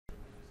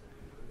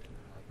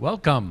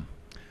Welcome.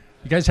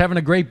 You guys having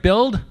a great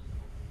build?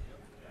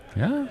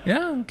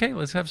 Yeah, okay,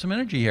 let's have some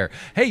energy here.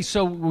 Hey,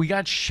 so we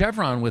got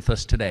Chevron with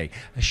us today.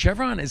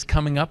 Chevron is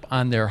coming up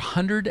on their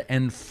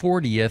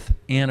 140th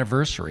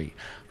anniversary,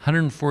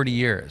 140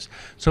 years.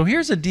 So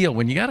here's the deal.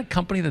 When you got a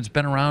company that's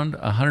been around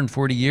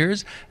 140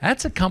 years,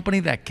 that's a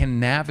company that can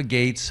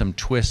navigate some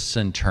twists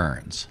and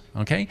turns,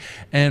 okay?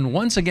 And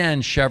once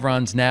again,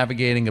 Chevron's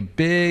navigating a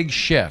big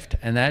shift,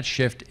 and that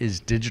shift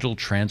is digital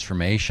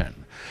transformation.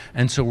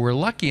 And so we're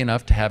lucky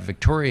enough to have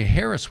Victoria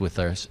Harris with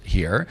us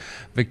here.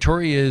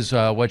 Victoria is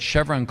what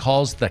Chevron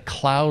calls the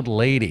cloud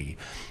lady.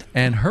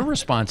 And her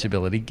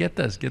responsibility, get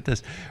this,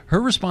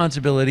 her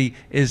responsibility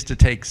is to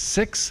take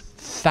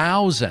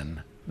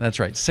 6,000, that's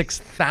right,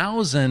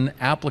 6,000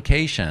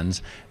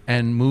 applications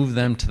and move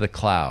them to the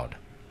cloud.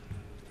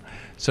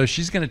 So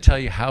she's going to tell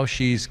you how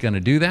she's going to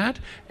do that.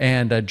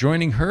 And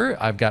joining her,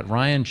 I've got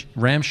Ryan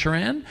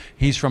Ramcharan.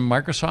 He's from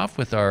Microsoft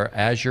with our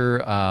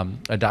Azure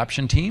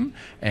adoption team.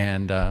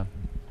 And there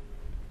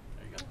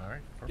you go. All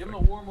right, perfect. Give him a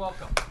warm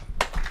welcome.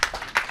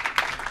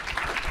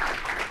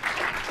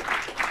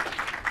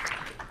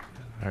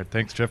 All right,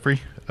 thanks,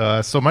 Jeffrey.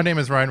 So my name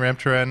is Ryan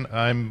Ramcharan.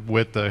 I'm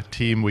with the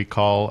team we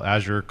call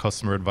Azure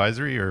Customer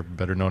Advisory, or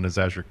better known as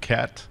Azure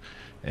CAT.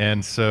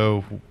 And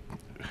so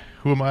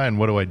who am I and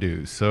what do I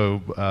do?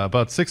 So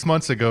about 6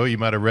 months ago, you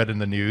might have read in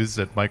the news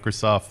that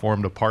Microsoft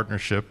formed a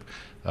partnership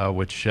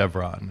with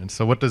Chevron. And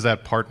so what does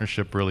that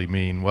partnership really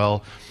mean?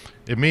 Well,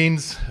 it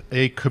means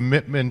a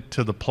commitment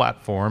to the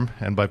platform,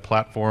 and by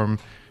platform,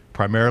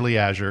 primarily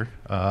Azure,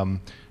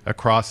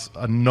 across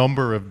a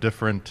number of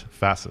different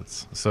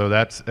facets. So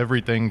that's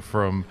everything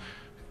from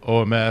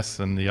OMS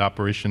and the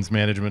operations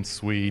management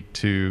suite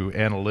to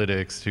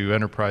analytics to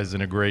enterprise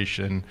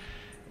integration.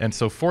 And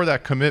so for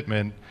that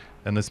commitment,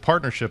 and this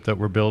partnership that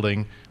we're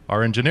building,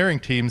 our engineering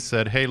team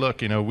said, hey,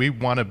 look, we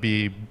want to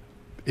be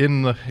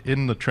in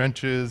the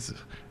trenches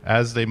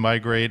as they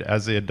migrate,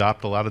 as they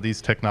adopt a lot of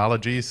these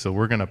technologies. So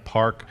we're going to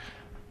park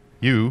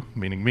you,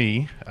 meaning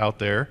me, out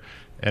there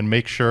and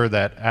make sure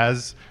that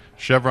as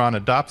Chevron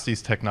adopts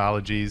these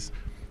technologies,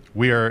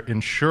 we are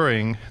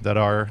ensuring that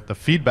the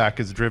feedback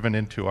is driven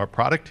into our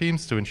product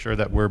teams to ensure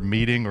that we're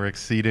meeting or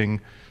exceeding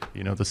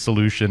the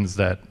solutions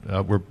that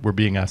we're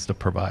being asked to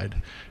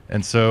provide.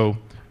 And so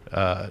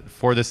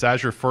for this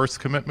Azure First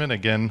commitment,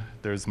 again,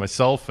 there's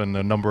myself and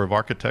a number of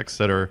architects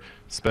that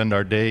spend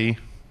our day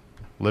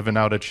living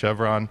out at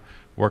Chevron,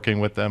 working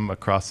with them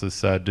across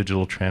this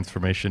digital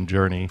transformation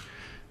journey.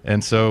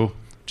 And so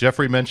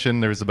Jeffrey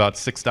mentioned there's about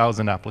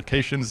 6,000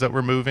 applications that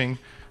we're moving,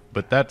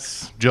 but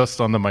that's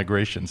just on the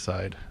migration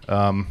side.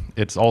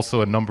 It's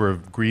also a number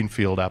of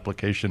greenfield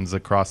applications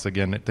across,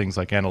 again, things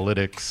like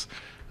analytics,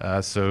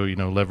 so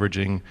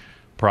leveraging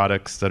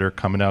products that are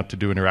coming out to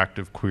do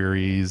interactive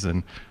queries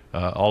and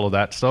all of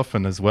that stuff.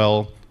 And as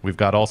well, we've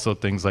got also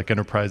things like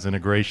enterprise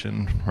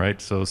integration,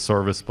 right? So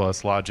service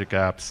bus, logic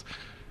apps,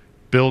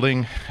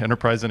 building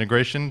enterprise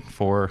integration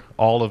for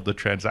all of the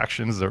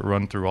transactions that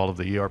run through all of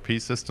the ERP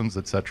systems,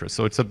 et cetera.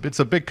 So it's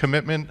a big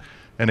commitment.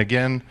 And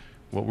again,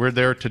 what we're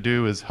there to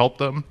do is help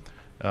them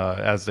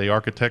as they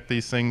architect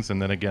these things,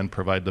 and then again,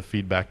 provide the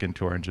feedback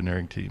into our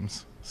engineering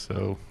teams.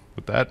 So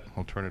with that,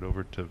 I'll turn it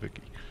over to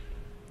Vicki.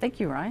 Thank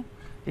you, Ryan.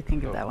 You can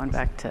give that one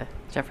back to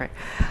Jeffrey.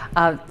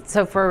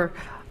 So for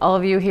all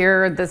of you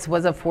here, this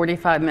was a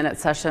 45-minute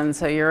session,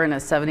 so you're in a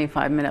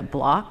 75-minute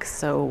block,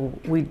 so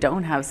we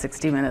don't have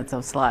 60 minutes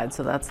of slides,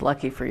 so that's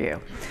lucky for you.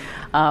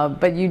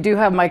 But you do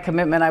have my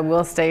commitment. I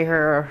will stay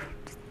here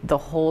the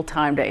whole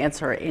time to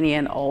answer any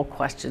and all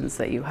questions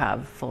that you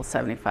have, full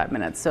 75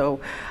 minutes.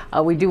 So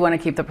we do want to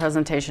keep the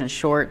presentation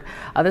short.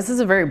 This is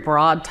a very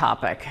broad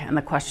topic, and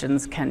the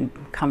questions can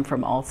come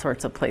from all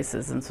sorts of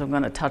places. And so I'm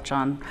going to touch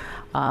on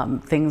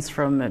things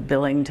from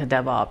billing to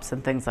DevOps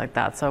and things like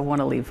that. So I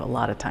want to leave a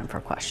lot of time for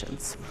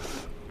questions.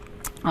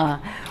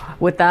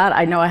 With that,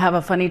 I know I have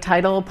a funny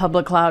title,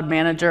 Public Cloud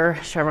Manager.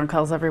 Chevron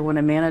calls everyone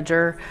a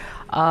manager.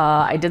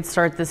 I did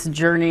start this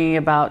journey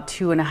about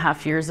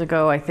 2.5 years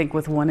ago, I think,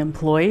 with one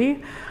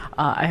employee.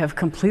 I have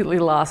completely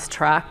lost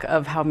track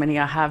of how many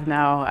I have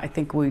now. I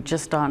think we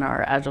just on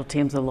our Agile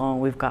teams alone,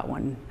 we've got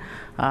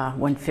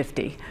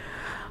 150.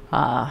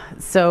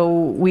 So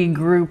we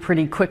grew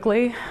pretty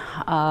quickly,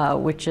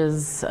 which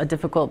is a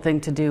difficult thing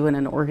to do in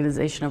an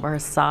organization of our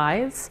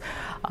size.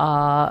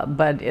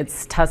 But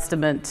it's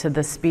testament to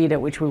the speed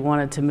at which we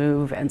wanted to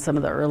move and some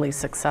of the early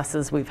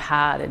successes we've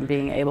had in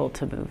being able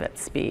to move at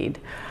speed.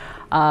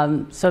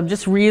 So I'm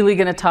just really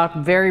going to talk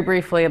very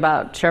briefly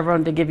about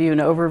Chevron to give you an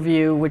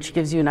overview, which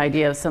gives you an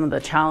idea of some of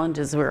the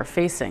challenges we're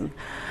facing.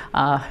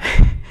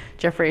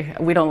 Jeffrey,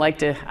 I don't like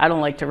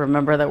to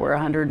remember that we're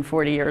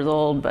 140 years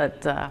old,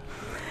 but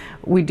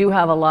we do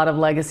have a lot of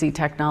legacy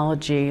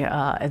technology,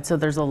 and so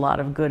there's a lot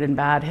of good and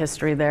bad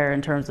history there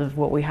in terms of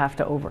what we have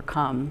to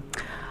overcome.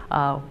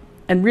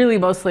 And really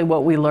mostly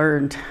what we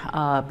learned,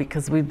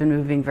 because we've been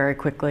moving very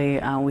quickly.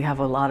 We have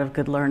a lot of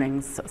good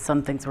learnings.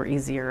 Some things were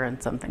easier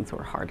and some things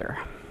were harder.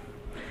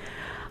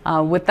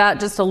 With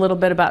that, just a little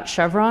bit about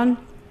Chevron.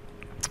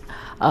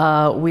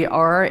 We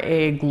are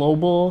a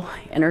global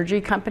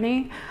energy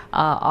company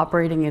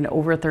operating in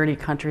over 30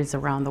 countries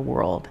around the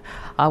world.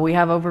 We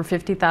have over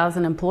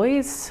 50,000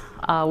 employees.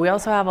 We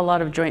also have a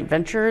lot of joint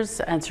ventures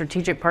and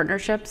strategic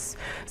partnerships.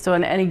 So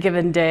on any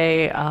given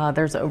day,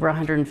 there's over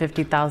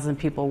 150,000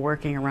 people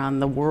working around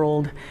the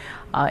world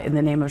in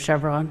the name of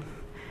Chevron.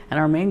 And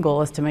our main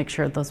goal is to make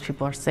sure those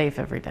people are safe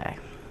every day.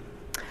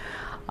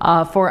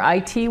 For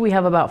IT, we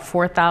have about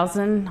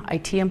 4,000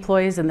 IT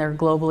employees, and they're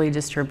globally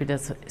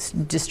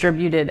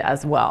distributed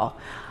as well.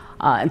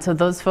 And so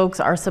those folks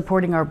are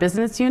supporting our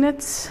business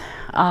units.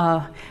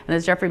 And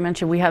as Jeffrey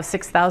mentioned, we have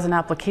 6,000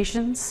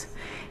 applications,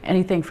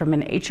 anything from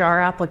an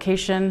HR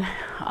application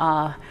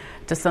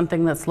to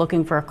something that's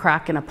looking for a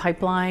crack in a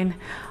pipeline,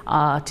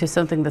 to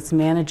something that's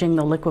managing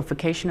the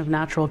liquefaction of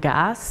natural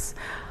gas,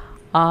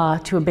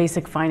 to a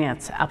basic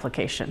finance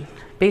application.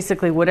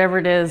 Basically, whatever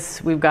it is,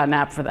 we've got an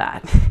app for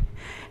that.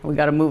 And we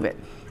got to move it.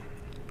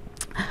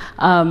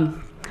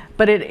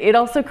 But it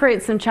also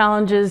creates some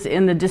challenges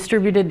in the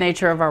distributed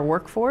nature of our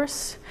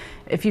workforce.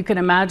 If you can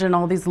imagine,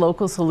 all these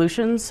local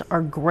solutions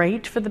are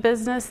great for the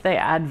business. They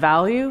add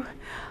value.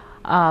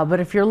 But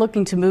if you're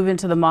looking to move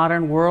into the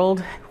modern world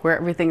where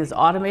everything is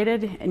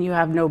automated and you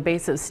have no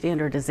base of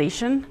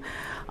standardization,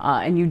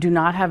 and you do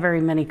not have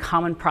very many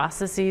common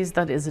processes,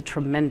 that is a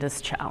tremendous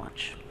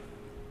challenge.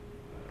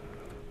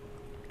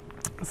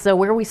 So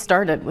where we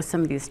started with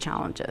some of these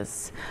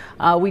challenges.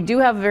 We do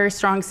have a very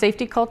strong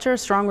safety culture,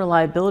 strong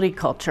reliability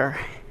culture,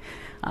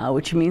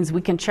 which means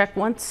we can check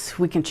once,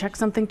 we can check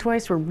something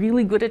twice. We're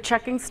really good at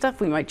checking stuff.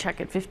 We might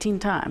check it 15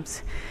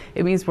 times.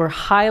 It means we're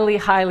highly,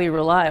 highly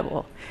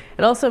reliable.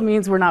 It also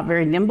means we're not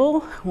very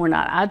nimble, we're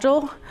not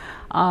agile,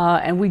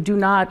 and we do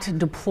not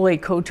deploy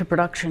code to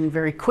production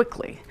very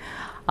quickly.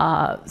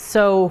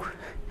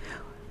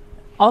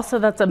 Also,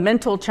 that's a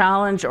mental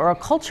challenge or a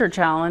culture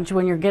challenge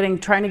when you're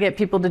trying to get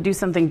people to do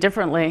something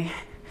differently.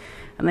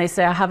 And they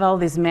say, I have all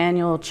these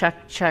manual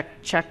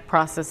check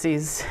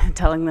processes,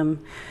 telling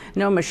them,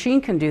 no, a machine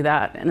can do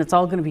that, and it's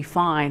all going to be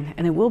fine,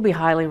 and it will be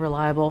highly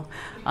reliable.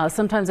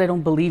 Sometimes I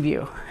don't believe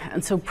you.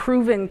 And so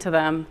proving to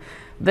them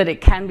that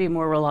it can be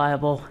more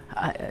reliable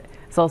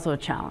is also a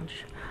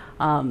challenge.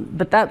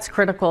 But that's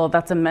critical.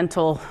 That's a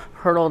mental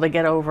hurdle to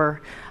get over.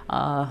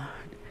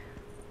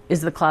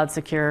 Is the cloud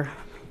secure?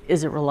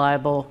 Is it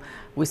reliable?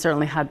 We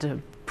certainly had to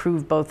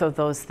prove both of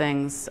those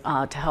things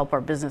to help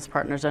our business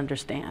partners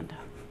understand.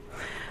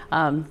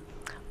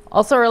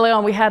 Also early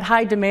on, we had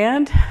high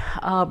demand,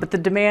 but the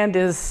demand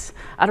is,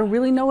 I don't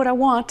really know what I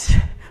want,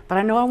 but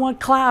I know I want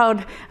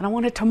cloud, and I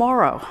want it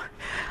tomorrow.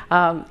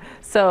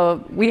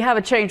 So we have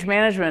a change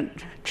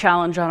management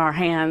challenge on our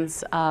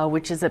hands,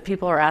 which is that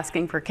people are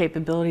asking for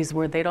capabilities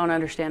where they don't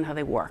understand how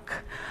they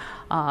work.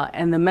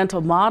 And the mental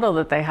model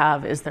that they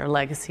have is their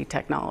legacy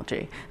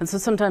technology. And so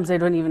sometimes they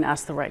don't even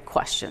ask the right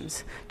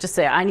questions. Just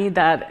say, I need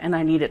that and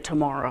I need it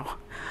tomorrow.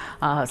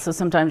 So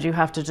sometimes you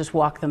have to just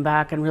walk them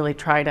back and really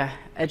try to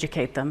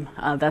educate them.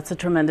 That's a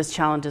tremendous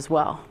challenge as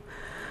well.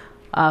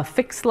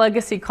 Fixed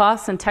legacy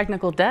costs and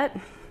technical debt.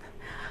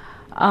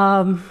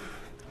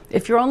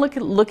 If you're only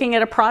looking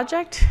at a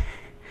project,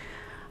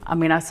 I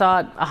mean, I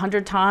saw it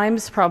 100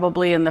 times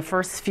probably in the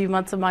first few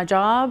months of my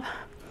job.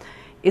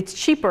 It's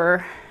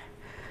cheaper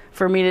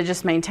for me to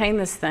just maintain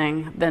this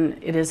thing than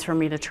it is for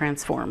me to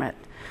transform it.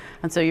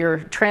 And so your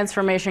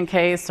transformation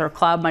case or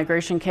cloud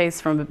migration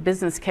case from a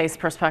business case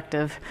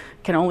perspective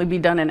can only be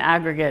done in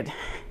aggregate,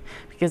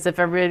 because if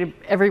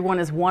everyone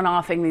is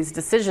one-offing these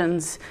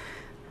decisions,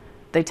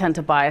 they tend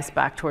to bias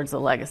back towards the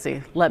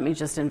legacy. Let me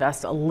just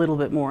invest a little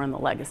bit more in the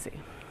legacy.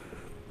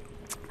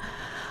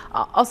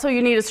 Also,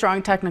 you need a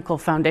strong technical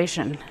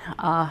foundation.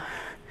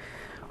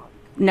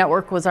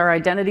 Network was our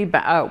identity,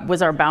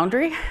 was our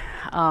boundary.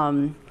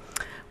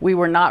 We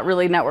were not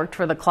really networked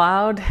for the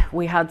cloud.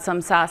 We had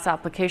some SaaS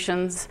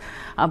applications,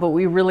 but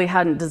we really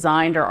hadn't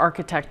designed or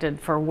architected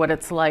for what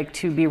it's like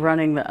to be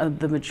running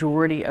the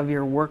majority of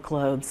your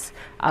workloads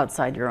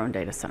outside your own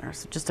data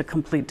centers. Just a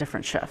complete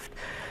different shift.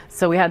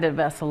 So we had to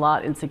invest a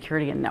lot in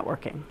security and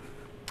networking.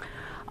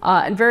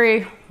 And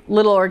very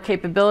little or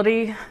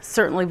capability,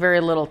 certainly very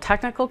little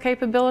technical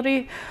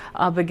capability,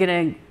 but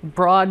getting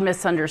broad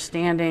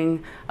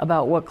misunderstanding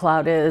about what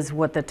cloud is,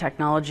 what the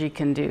technology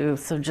can do.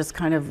 So just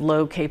kind of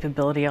low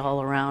capability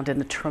all around, and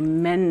a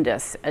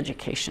tremendous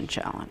education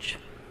challenge.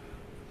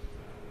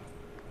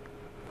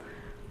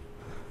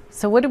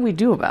 So what did we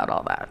do about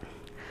all that?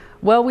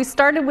 Well, we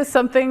started with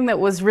something that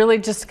was really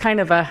just kind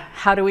of a,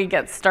 how do we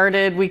get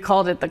started? We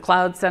called it the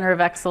Cloud Center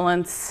of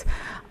Excellence.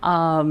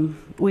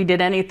 We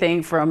did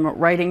anything from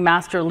writing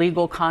master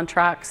legal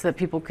contracts that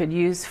people could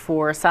use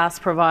for SaaS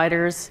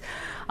providers,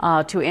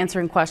 to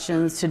answering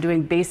questions, to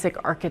doing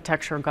basic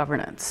architecture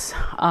governance.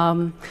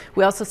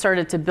 We also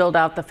started to build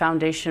out the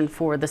foundation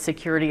for the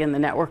security and the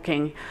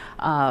networking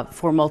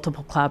for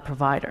multiple cloud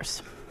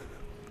providers.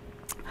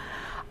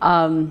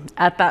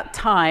 At that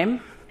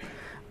time,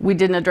 we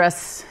didn't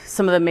address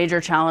some of the major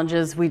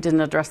challenges. We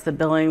didn't address the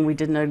billing. We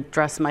didn't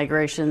address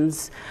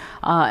migrations.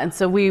 And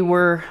so we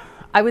were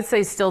I would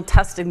say still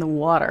testing the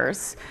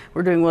waters.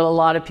 We're doing what a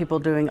lot of people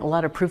are doing, a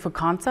lot of proof of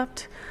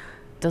concept.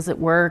 Does it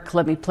work?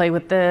 Let me play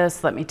with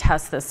this. Let me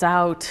test this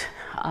out.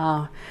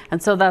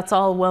 And so that's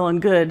all well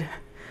and good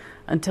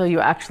until you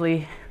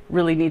actually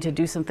really need to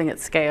do something at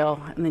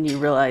scale. And then you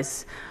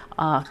realize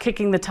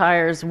kicking the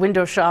tires,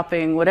 window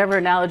shopping, whatever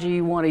analogy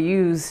you want to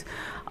use,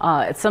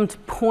 at some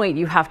point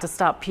you have to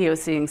stop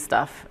POCing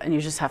stuff and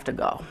you just have to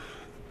go.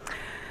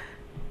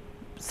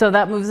 So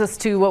that moves us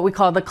to what we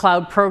call the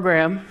cloud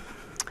program.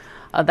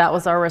 That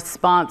was our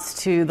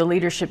response to the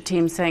leadership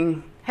team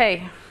saying,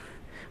 hey,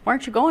 why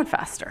aren't you going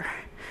faster?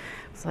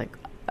 It's like,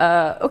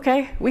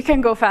 okay, we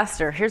can go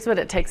faster. Here's what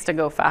it takes to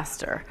go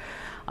faster.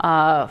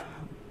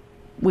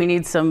 We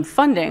need some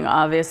funding,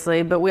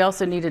 obviously, but we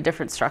also need a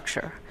different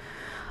structure.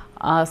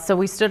 So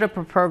we stood up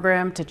a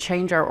program to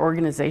change our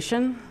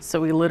organization.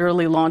 So we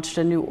literally launched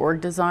a new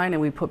org design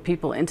and we put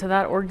people into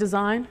that org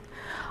design.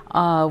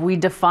 We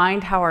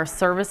defined how our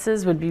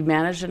services would be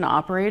managed and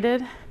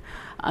operated.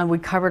 We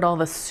covered all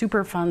the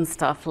super fun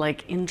stuff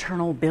like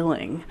internal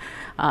billing,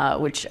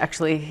 which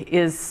actually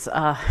is,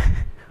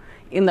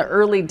 in the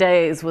early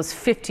days, was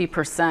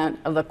 50%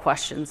 of the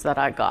questions that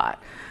I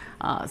got.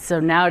 So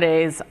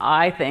nowadays,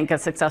 I think a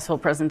successful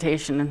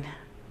presentation,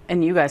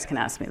 and you guys can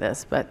ask me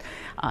this, but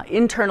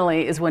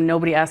internally is when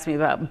nobody asks me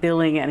about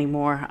billing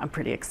anymore. I'm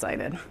pretty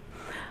excited.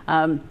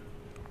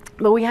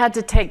 But we had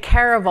to take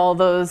care of all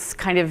those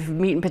kind of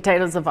meat and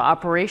potatoes of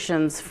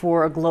operations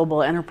for a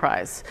global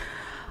enterprise.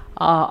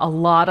 A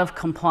lot of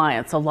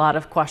compliance, a lot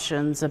of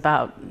questions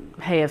about,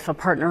 hey, if a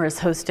partner is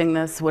hosting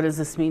this, what does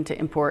this mean to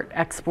import,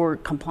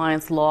 export,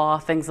 compliance law,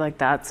 things like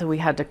that. So we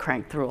had to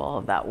crank through all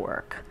of that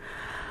work.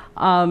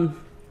 And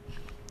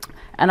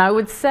I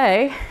would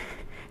say,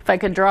 if I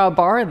could draw a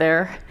bar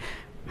there,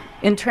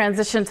 in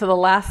transition to the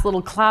last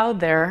little cloud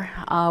there,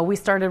 we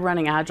started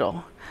running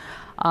agile.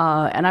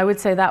 And I would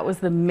say that was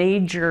the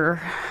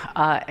major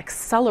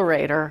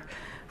accelerator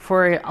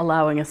for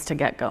allowing us to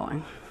get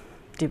going.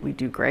 Did we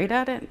do great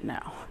at it? No.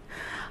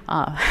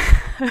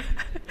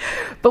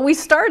 But we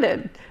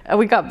started, and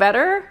we got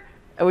better,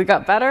 and we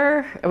got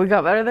better, and we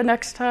got better the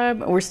next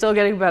time, and we're still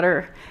getting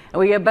better, and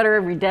we get better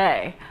every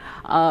day.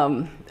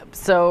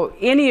 So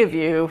any of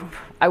you,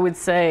 I would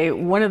say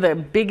one of the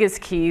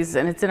biggest keys,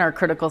 and it's in our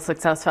critical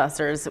success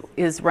factors,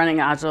 is running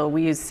agile.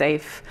 We use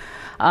SAFe,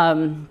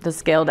 the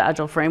scaled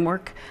agile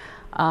framework,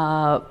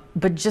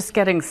 but just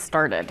getting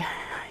started.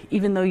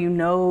 Even though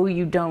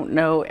you don't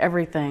know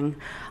everything,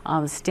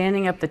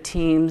 standing up the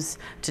teams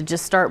to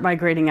just start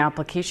migrating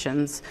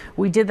applications.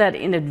 We did that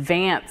in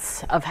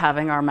advance of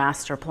having our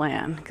master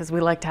plan, because we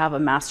like to have a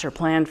master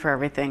plan for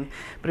everything,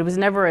 but it was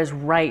never as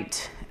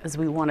right as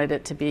we wanted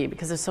it to be,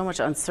 because there's so much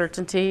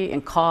uncertainty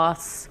and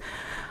costs,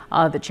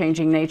 the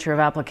changing nature of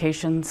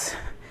applications.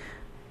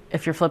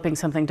 If you're flipping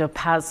something to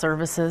PaaS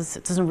services,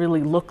 it doesn't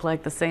really look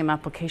like the same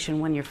application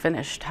when you're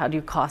finished. How do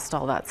you cost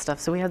all that stuff?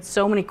 So we had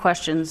so many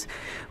questions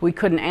we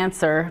couldn't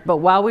answer. But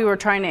while we were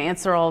trying to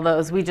answer all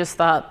those, we just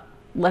thought,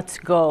 let's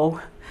go.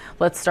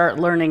 Let's start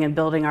learning and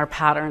building our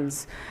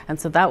patterns.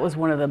 And so that was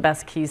one of the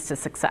best keys to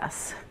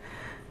success.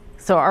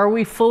 So are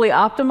we fully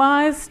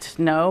optimized?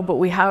 No, but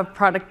we have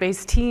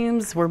product-based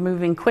teams. We're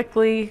moving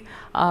quickly.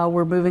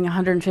 We're moving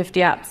 150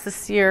 apps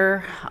this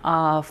year,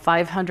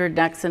 500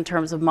 next in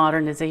terms of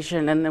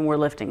modernization, and then we're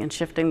lifting and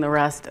shifting the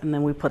rest, and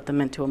then we put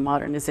them into a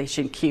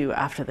modernization queue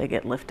after they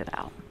get lifted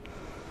out.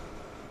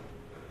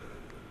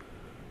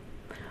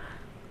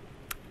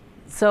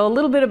 So a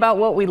little bit about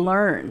what we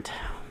learned.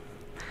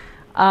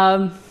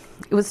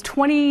 It was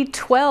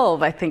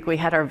 2012, I think, we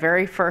had our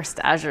very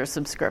first Azure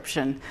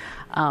subscription.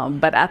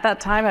 But at that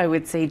time, I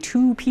would say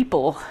 2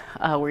 people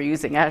were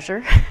using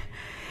Azure.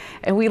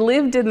 And we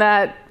lived in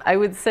that, I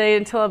would say,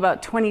 until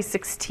about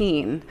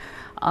 2016.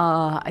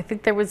 I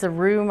think there was a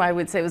room, I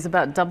would say it was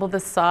about double the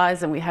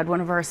size, and we had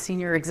one of our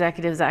senior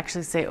executives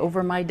actually say,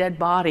 over my dead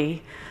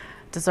body,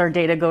 does our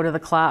data go to the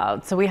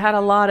cloud? So we had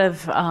a lot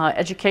of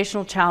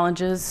educational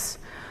challenges.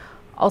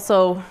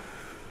 Also,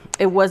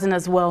 it wasn't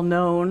as well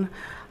known.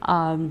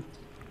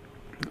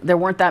 There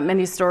weren't that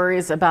many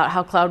stories about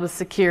how cloud was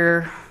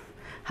secure,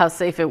 how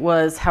safe it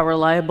was, how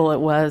reliable it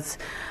was.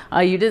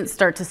 You didn't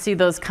start to see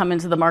those come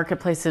into the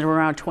marketplace in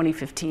around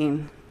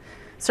 2015.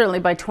 Certainly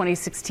by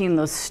 2016,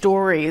 those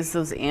stories,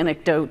 those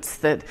anecdotes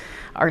that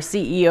our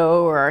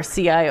CEO or our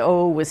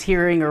CIO was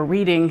hearing or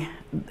reading,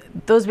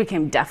 those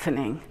became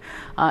deafening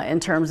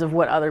in terms of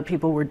what other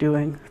people were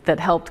doing that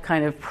helped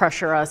kind of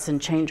pressure us and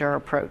change our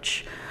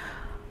approach.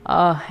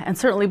 And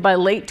certainly by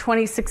late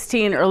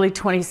 2016, early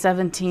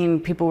 2017,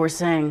 people were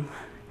saying,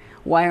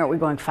 why aren't we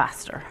going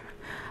faster?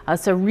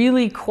 So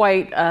really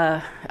quite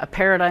a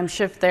paradigm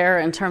shift there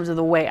in terms of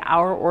the way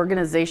our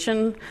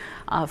organization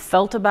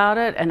felt about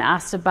it and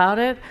asked about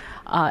it.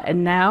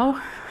 And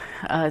now,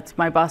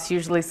 my boss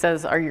usually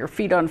says, are your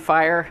feet on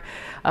fire?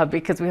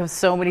 Because we have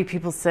so many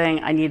people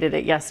saying, I needed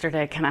it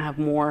yesterday, can I have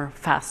more,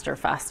 faster,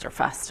 faster,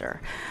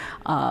 faster?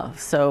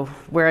 So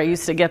where I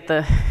used to get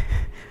the,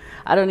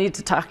 I don't need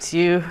to talk to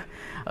you,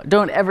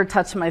 don't ever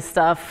touch my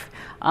stuff,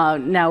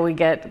 now we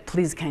get,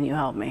 please can you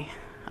help me?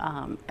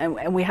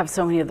 And we have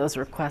so many of those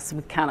requests,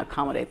 we can't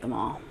accommodate them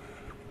all.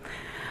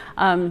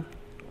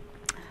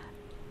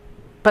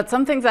 But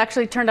some things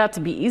actually turned out to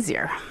be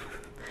easier.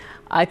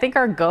 I think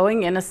our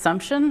going in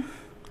assumption,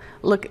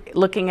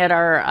 looking at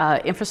our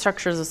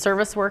infrastructure as a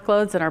service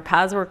workloads and our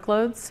PaaS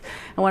workloads,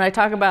 and when I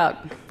talk about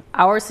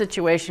our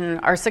situation,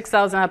 our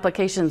 6,000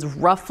 applications,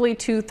 roughly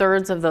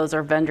 2/3 of those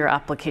are vendor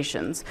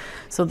applications.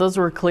 So those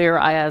were clear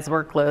IaaS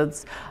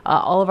workloads.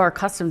 All of our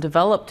custom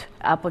developed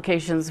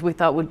applications we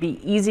thought would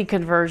be easy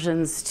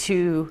conversions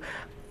to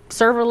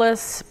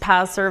serverless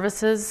PaaS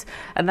services,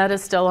 and that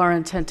is still our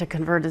intent to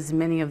convert as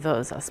many of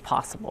those as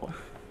possible.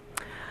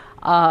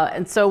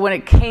 And so when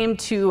it came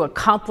to a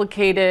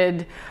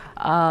complicated,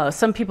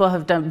 some people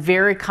have done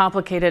very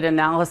complicated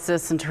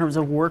analysis in terms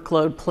of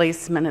workload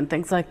placement and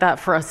things like that.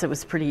 For us, it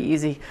was pretty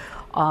easy.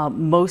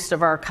 Most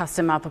of our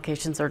custom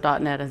applications are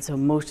 .NET, and so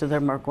most of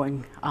them are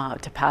going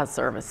to PaaS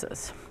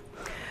services.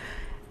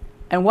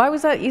 And why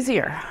was that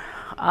easier?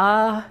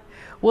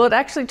 Well, it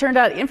actually turned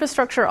out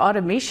infrastructure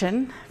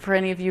automation, for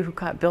any of you who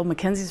caught Bill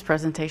McKenzie's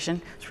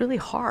presentation, it's really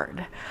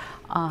hard.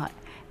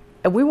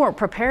 And we weren't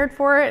prepared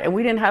for it, and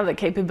we didn't have the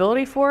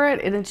capability for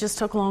it, and it just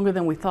took longer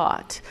than we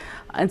thought.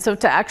 And so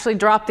to actually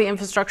drop the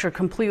infrastructure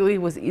completely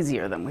was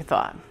easier than we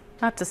thought.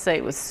 Not to say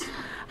it was,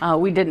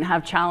 we didn't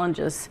have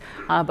challenges,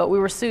 but we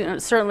were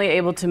certainly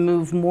able to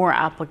move more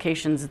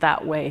applications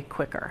that way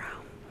quicker.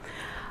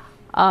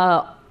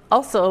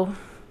 Also,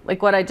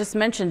 like what I just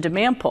mentioned,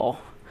 demand pull.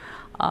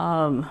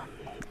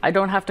 I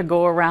don't have to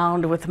go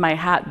around with my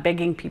hat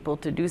begging people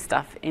to do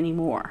stuff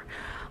anymore.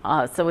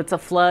 So it's a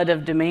flood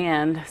of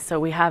demand. So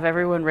we have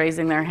everyone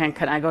raising their hand,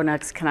 can I go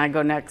next, can I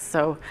go next?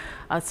 So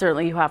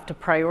certainly you have to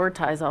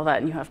prioritize all that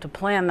and you have to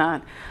plan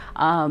that.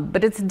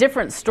 But it's a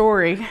different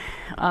story.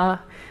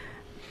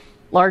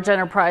 Large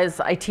enterprise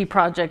IT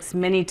projects,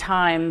 many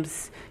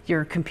times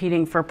you're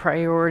competing for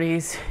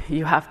priorities.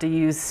 You have to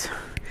use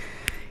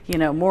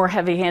more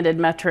heavy-handed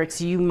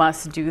metrics. You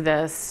must do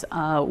this.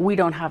 We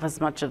don't have as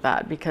much of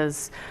that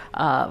because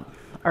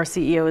our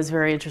CEO is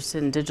very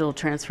interested in digital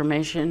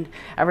transformation.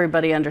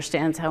 Everybody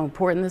understands how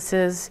important this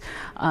is,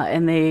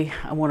 and they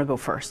want to go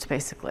first,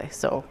 basically.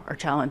 So our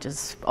challenge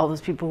is all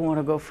those people who want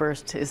to go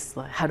first is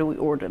how do we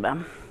order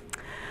them?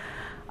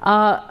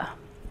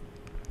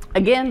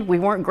 Again, we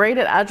weren't great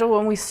at Agile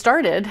when we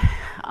started,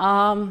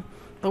 but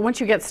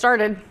once you get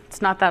started,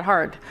 it's not that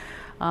hard.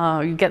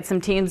 You get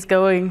some teams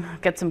going,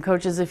 get some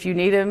coaches if you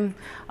need them.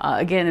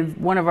 Again,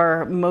 one of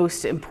our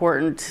most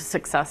important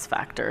success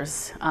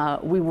factors.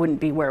 We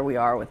wouldn't be where we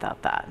are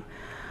without that.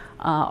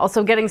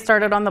 Also, getting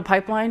started on the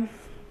pipeline,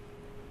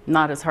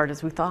 not as hard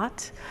as we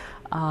thought.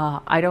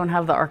 I don't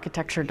have the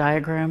architecture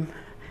diagram.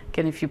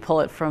 Again, if you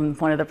pull it from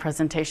one of the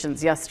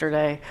presentations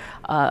yesterday,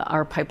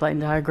 our pipeline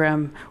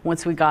diagram,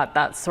 once we got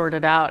that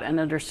sorted out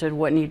and understood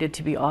what needed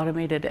to be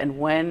automated and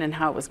when and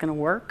how it was going to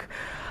work,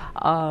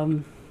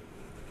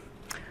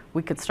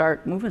 we could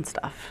start moving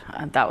stuff.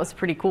 That was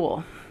pretty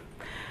cool.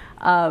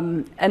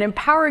 And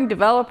empowering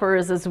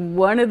developers is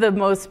one of the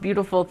most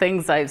beautiful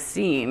things I've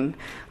seen.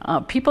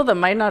 People that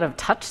might not have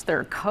touched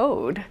their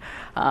code,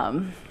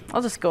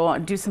 I'll just go on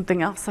and do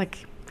something else.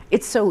 Like,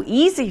 it's so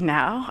easy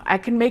now, I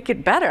can make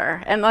it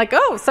better. And like,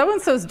 oh,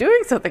 so-and-so's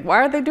doing something.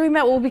 Why are they doing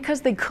that? Well,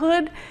 because they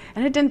could,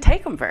 and it didn't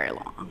take them very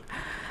long.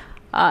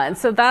 And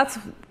so that's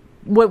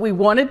what we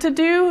wanted to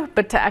do,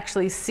 but to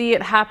actually see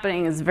it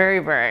happening is very,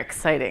 very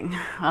exciting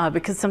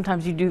because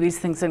sometimes you do these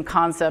things in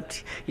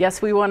concept.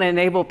 Yes, we want to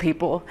enable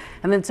people.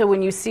 And then so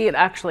when you see it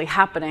actually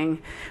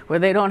happening, where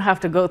they don't have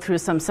to go through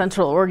some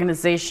central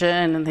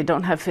organization and they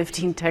don't have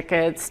 15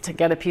 tickets to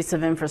get a piece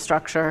of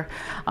infrastructure,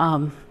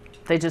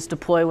 they just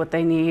deploy what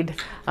they need,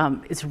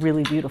 it's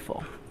really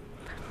beautiful.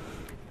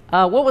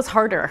 What was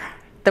harder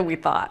than we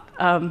thought?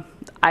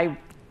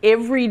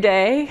 Every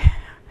day,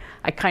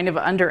 I kind of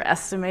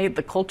underestimate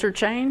the culture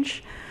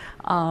change.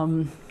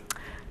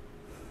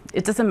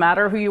 It doesn't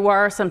matter who you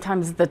are.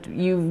 Sometimes that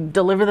you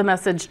deliver the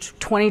message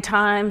 20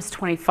 times,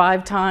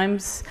 25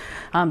 times.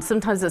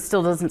 Sometimes it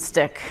still doesn't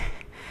stick.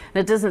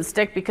 And it doesn't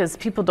stick because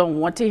people don't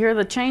want to hear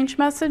the change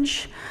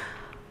message.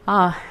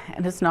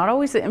 And it's not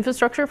always the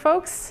infrastructure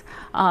folks.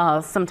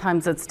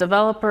 Sometimes it's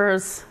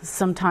developers.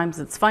 Sometimes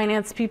it's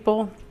finance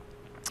people.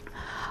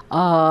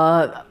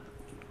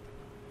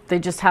 They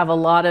just have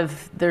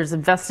there's a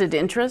vested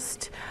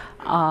interest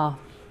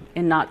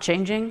in not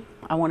changing.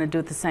 I want to do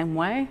it the same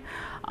way.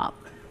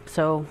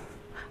 So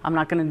I'm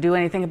not going to do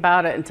anything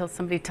about it until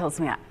somebody tells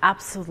me I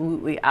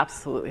absolutely,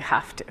 absolutely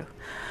have to.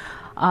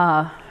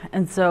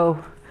 And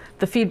so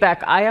the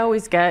feedback I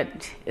always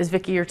get is,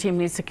 Vicki, your team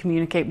needs to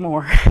communicate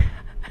more.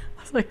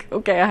 Like,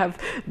 okay, I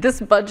have this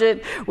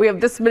budget, we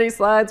have this many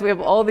slides, we have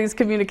all these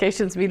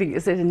communications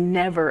meetings. It's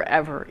never,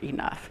 ever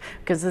enough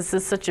because this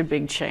is such a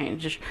big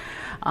change.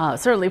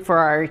 Certainly for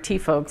our IT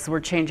folks, we're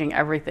changing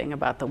everything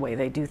about the way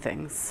they do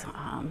things,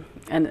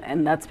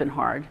 and that's been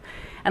hard.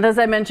 And as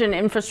I mentioned,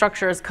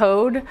 infrastructure as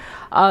code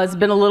has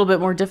been a little bit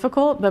more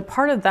difficult, but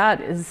part of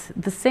that is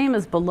the same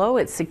as below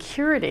it,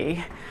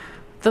 security.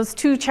 Those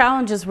two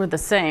challenges were the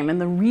same, and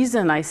the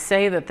reason I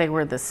say that they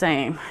were the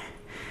same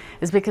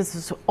is because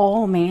it's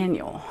all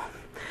manual.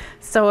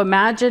 So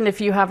imagine if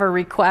you have a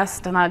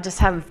request and I just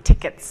have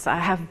tickets. I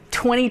have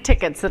 20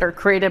 tickets that are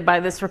created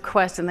by this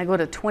request and they go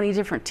to 20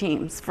 different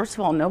teams. First of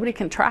all, nobody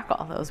can track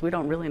all those. We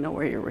don't really know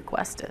where your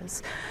request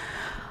is.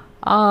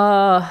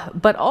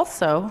 But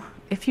also,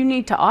 if you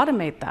need to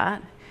automate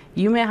that,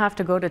 you may have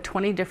to go to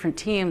 20 different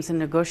teams and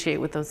negotiate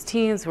with those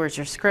teams. Where's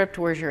your script?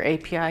 Where's your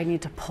API? You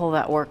need to pull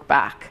that work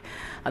back.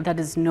 That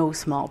is no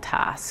small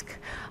task.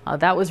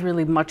 That was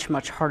really much,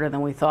 much harder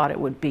than we thought it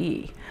would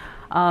be.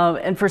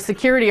 And for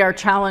security, our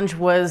challenge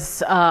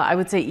was, I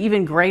would say,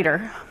 even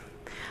greater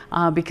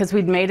because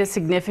we'd made a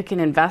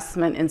significant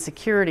investment in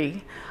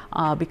security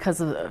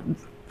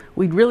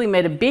we'd really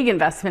made a big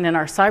investment in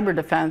our cyber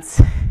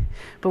defense,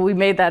 but we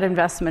made that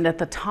investment at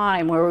the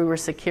time where we were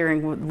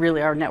securing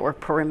really our network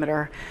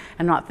perimeter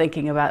and not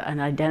thinking about an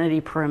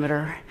identity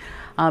perimeter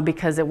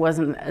because it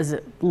wasn't as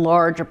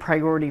large a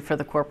priority for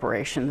the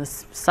corporation.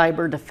 This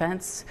cyber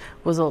defense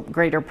was a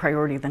greater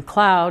priority than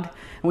cloud.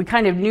 And we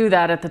kind of knew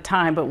that at the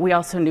time, but we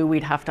also knew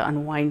we'd have to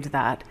unwind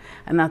that.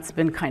 And that's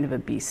been kind of a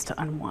beast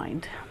to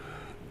unwind.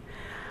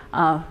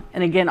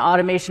 And again,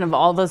 automation of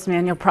all those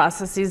manual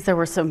processes, there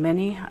were so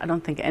many. I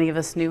don't think any of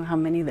us knew how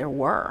many there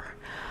were.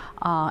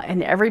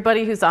 And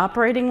everybody who's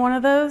operating one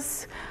of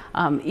those,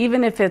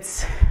 even if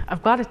it's,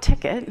 I've got a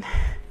ticket,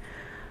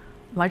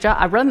 my job,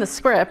 I run the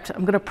script,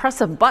 I'm going to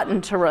press a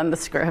button to run the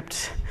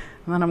script,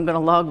 and then I'm going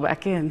to log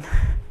back in,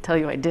 tell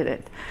you I did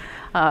it.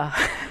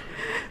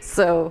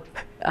 So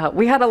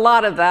we had a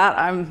lot of that.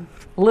 I'm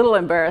a little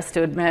embarrassed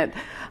to admit,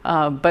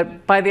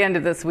 but by the end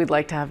of this, we'd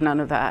like to have none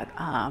of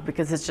that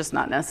because it's just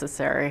not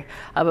necessary.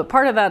 But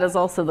part of that is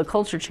also the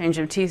culture change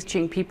of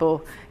teaching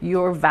people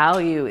your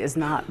value is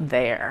not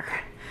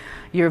there.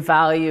 Your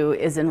value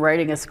is in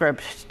writing a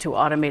script to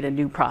automate a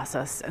new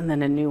process and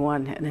then a new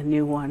one and a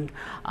new one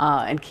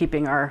and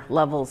keeping our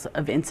levels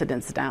of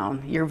incidents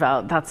down.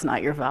 That's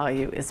not your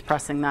value, is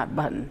pressing that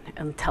button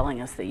and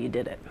telling us that you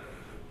did it.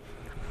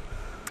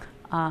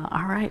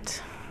 All right.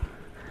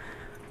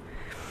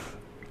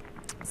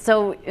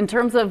 So in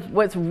terms of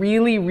what's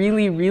really,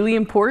 really, really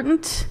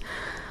important,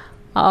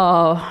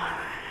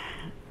 telling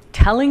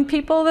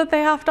people that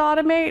they have to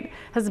automate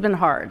has been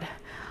hard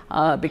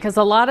because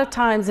a lot of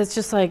times it's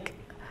just like,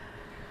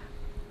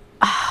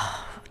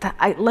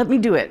 let me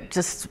do it,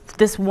 just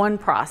this one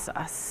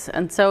process.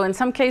 And so in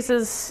some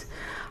cases,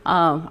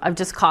 I've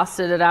just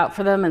costed it out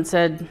for them and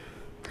said,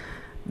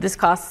 this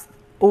costs,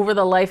 over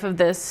the life of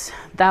this,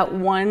 that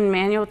one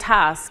manual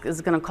task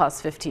is going to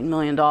cost $15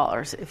 million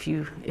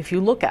if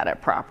you look at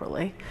it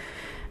properly.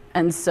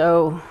 And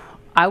so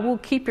I will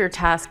keep your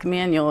task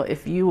manual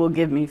if you will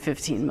give me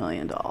 $15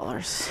 million.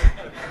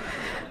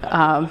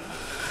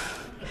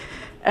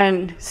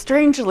 And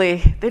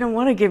strangely, they don't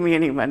want to give me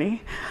any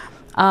money.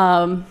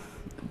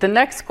 The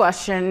next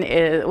question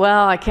is,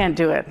 well, I can't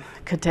do it.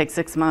 It could take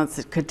 6 months.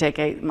 It could take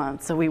 8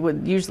 months. So we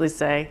would usually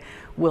say,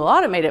 we'll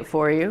automate it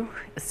for you.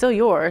 It's still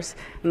yours.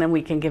 And then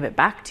we can give it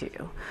back to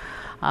you.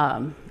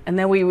 And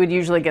then we would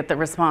usually get the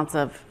response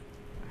of,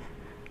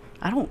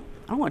 I don't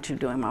want you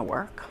doing my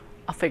work.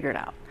 I'll figure it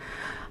out.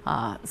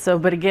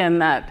 But again,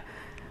 that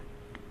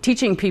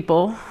teaching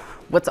people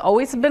what's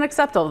always been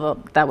acceptable,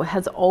 that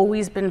has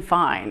always been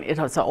fine. It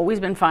has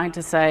always been fine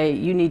to say,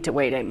 you need to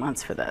wait 8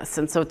 months for this.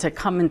 And so to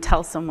come and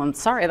tell someone,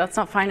 sorry, that's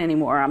not fine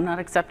anymore. I'm not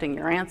accepting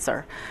your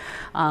answer.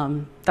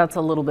 That's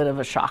a little bit of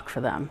a shock for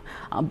them.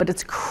 But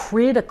it's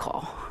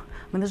critical.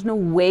 I mean, there's no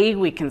way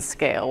we can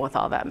scale with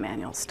all that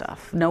manual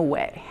stuff. No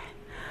way.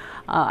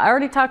 I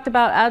already talked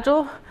about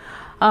agile.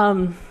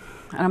 And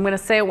I'm going to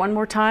say it one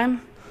more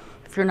time.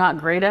 If you're not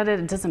great at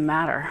it, it doesn't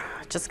matter.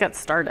 Just get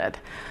started.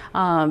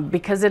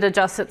 Because it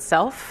adjusts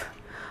itself.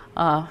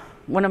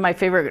 One of my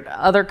favorite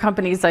other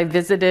companies I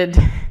visited,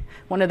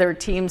 one of their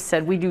teams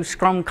said, we do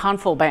Scrum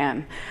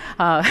Kanban.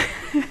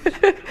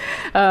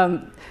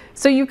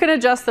 So you can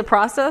adjust the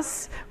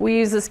process. We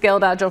use the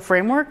Scaled Agile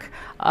framework,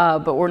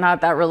 but we're not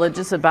that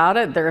religious about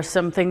it. There are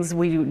some things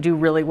we do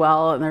really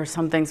well, and there are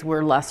some things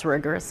we're less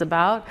rigorous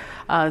about.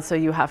 So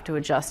you have to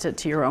adjust it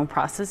to your own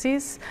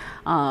processes.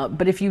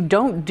 But if you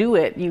don't do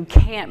it, you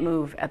can't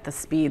move at the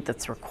speed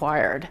that's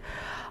required.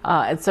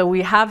 And so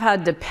we have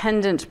had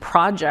dependent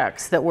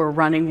projects that were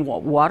running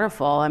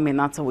waterfall. I mean,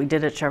 that's what we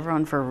did at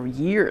Chevron for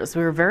years.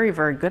 We were very,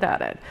 very good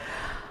at it.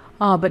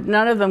 But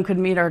none of them could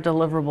meet our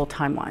deliverable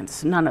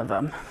timelines, none of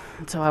them.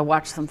 And so I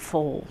watched them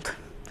fold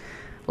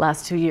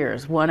last 2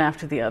 years, one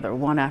after the other,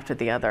 one after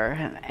the other.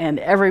 And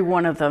every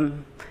one of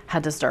them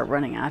had to start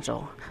running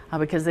Agile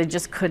because they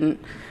just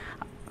couldn't,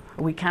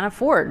 we can't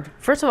afford.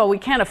 First of all, we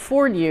can't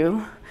afford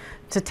you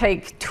to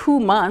take 2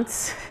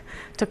 months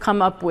to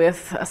come up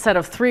with a set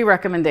of 3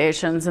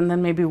 recommendations and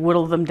then maybe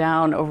whittle them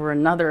down over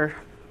another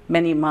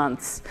many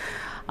months.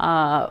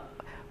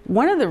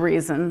 One of the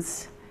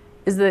reasons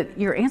is that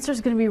your answer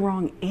is going to be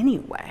wrong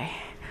anyway.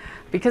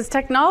 Because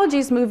technology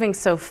is moving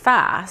so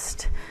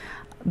fast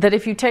that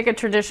if you take a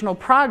traditional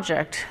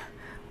project,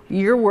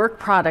 your work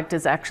product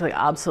is actually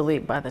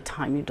obsolete by the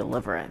time you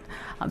deliver it.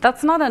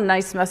 That's not a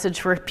nice message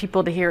for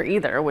people to hear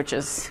either, which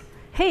is,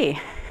 hey,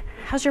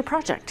 how's your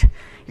project?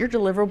 Your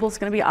deliverable is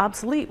going to be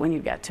obsolete when you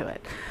get to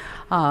it.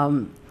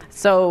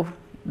 So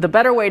the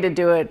better way to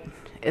do it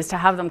is to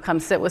have them come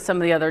sit with some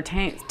of the other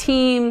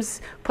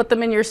teams, put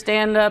them in your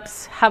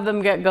stand-ups, have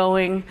them get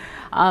going,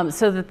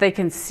 so that they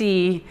can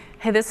see,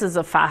 hey, this is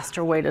a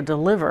faster way to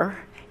deliver,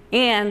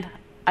 and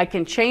I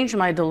can change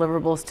my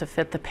deliverables to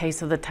fit the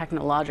pace of the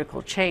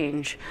technological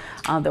change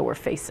that we're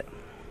facing.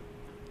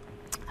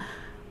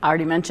 I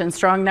already mentioned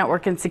strong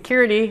network and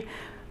security,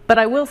 but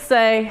I will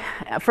say,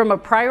 from a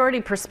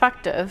priority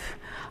perspective,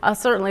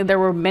 certainly there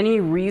were many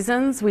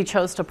reasons we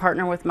chose to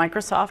partner with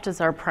Microsoft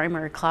as our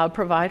primary cloud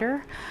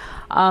provider.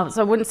 So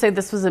I wouldn't say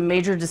this was a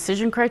major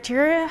decision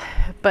criteria,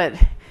 but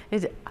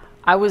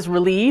I was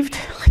relieved,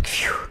 like,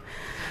 phew,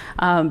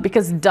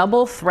 because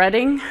double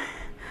threading,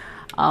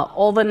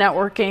 all the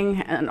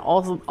networking and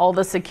all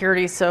the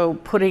security, so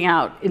putting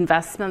out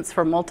investments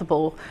for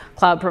multiple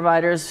cloud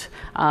providers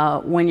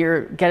when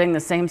you're getting the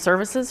same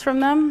services from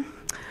them,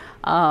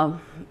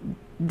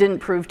 didn't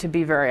prove to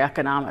be very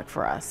economic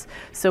for us.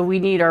 So we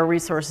need our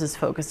resources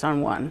focused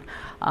on one.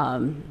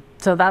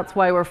 So that's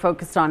why we're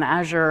focused on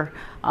Azure,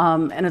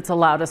 and it's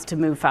allowed us to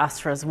move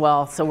faster as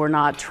well. So we're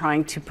not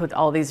trying to put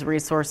all these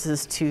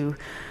resources to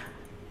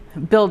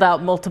build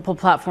out multiple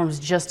platforms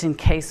just in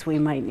case we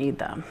might need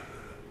them.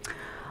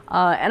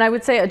 And I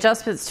would say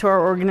adjustments to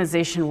our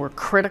organization were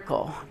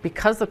critical.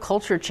 Because the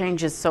culture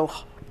change is so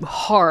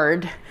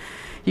hard,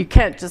 you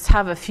can't just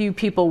have a few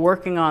people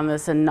working on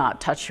this and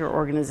not touch your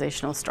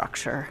organizational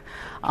structure.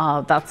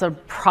 That's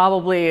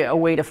probably a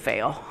way to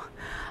fail.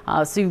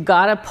 So you've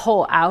got to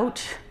pull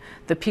out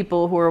the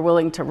people who are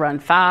willing to run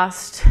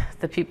fast,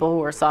 the people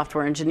who are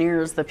software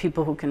engineers, the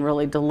people who can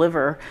really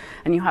deliver,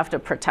 and you have to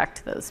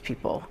protect those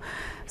people.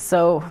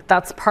 So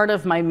that's part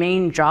of my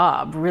main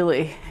job,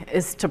 really,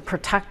 is to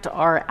protect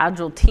our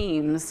agile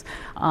teams,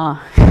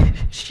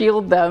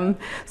 shield them.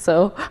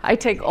 So I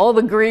take all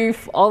the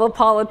grief, all the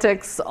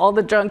politics, all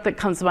the junk that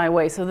comes my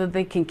way so that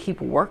they can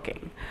keep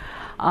working.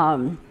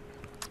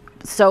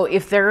 So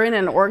if they're in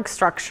an org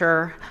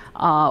structure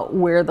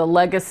where the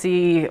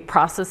legacy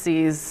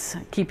processes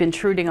keep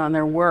intruding on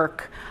their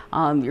work,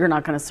 you're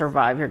not going to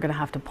survive. You're going to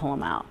have to pull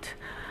them out.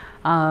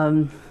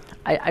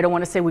 I don't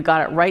want to say we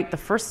got it right the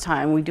first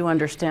time. We do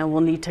understand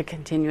we'll need to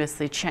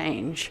continuously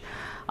change.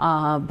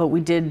 But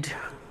we did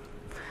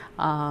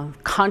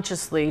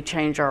consciously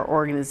change our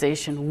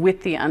organization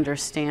with the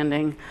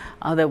understanding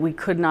that we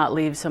could not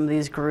leave some of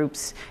these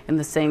groups in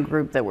the same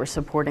group that were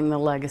supporting the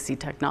legacy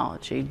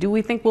technology. Do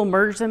we think we'll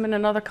merge them in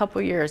another couple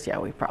of years? Yeah,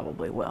 we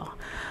probably will.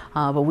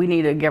 But we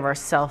need to give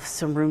ourselves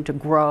some room to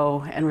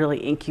grow and really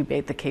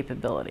incubate the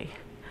capability.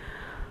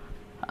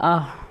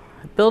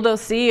 Build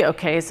OC,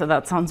 okay, so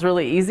that sounds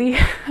really easy.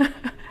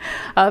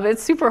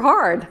 It's super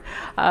hard.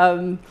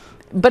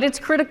 But it's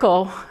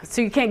critical,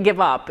 so you can't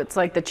give up. It's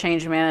like the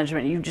change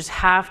management. You just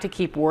have to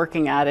keep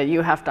working at it.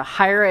 You have to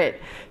hire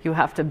it. You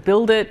have to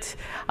build it.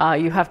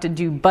 You have to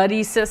do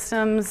buddy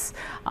systems.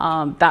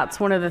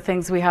 That's one of the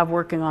things we have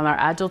working on our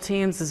agile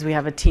teams is we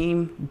have a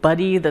team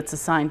buddy that's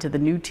assigned to the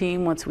new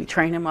team once we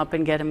train him up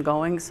and get him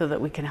going so that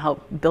we can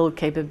help build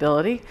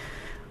capability.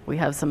 We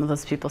have some of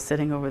those people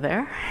sitting over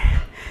there.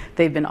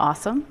 They've been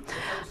awesome.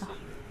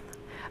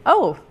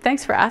 Oh,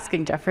 thanks for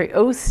asking, Jeffrey.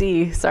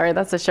 OC, sorry,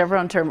 that's a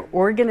Chevron term,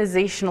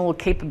 organizational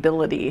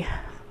capability,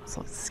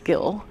 so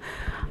skill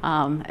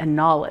and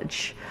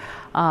knowledge.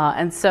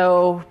 And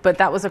so, but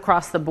that was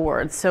across the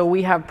board. So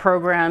we have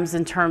programs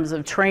in terms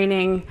of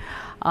training,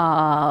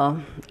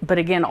 but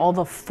again, all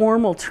the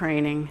formal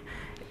training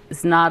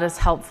is not as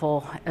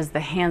helpful as the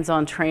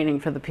hands-on training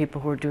for the people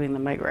who are doing the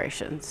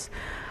migrations.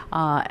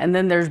 And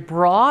then there's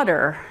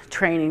broader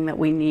training that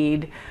we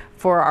need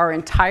for our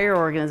entire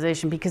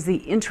organization because the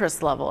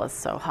interest level is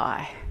so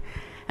high.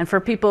 And for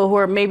people who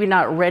are maybe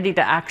not ready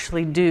to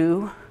actually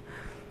do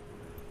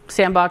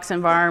sandbox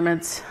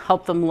environments,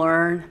 help them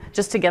learn,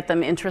 just to get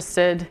them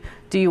interested.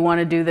 Do you want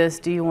to do this?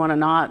 Do you want to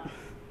not?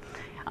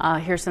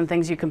 Here's some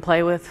things you can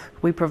play with.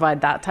 We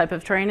provide that type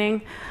of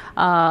training.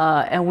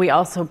 And we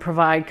also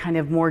provide kind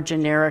of more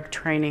generic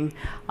training.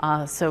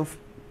 So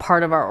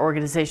part of our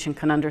organization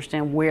can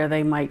understand where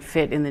they might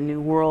fit in the new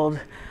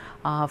world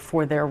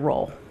for their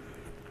role.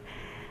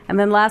 And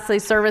then lastly,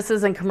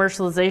 services and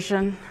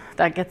commercialization.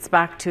 That gets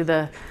back to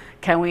the,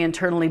 can we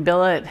internally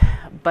bill it?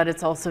 But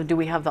it's also, do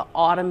we have the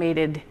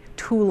automated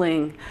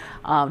tooling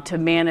to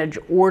manage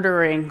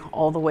ordering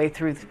all the way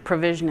through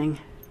provisioning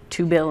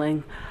to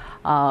billing?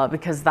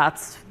 Because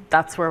that's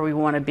where we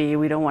want to be.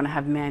 We don't want to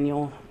have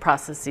manual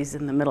processes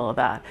in the middle of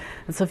that.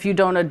 And so if you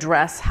don't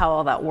address how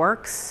all that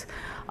works,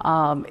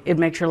 it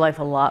makes your life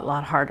a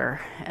lot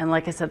harder. And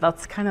like I said,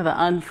 that's kind of the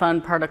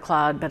unfun part of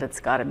cloud, but it's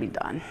got to be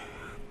done.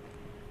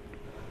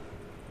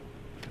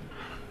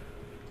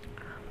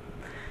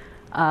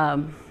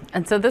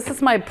 And so this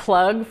is my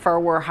plug for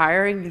we're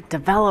hiring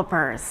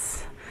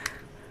developers,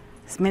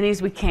 as many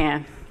as we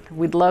can.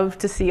 We'd love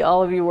to see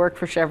all of you work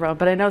for Chevron,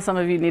 but I know some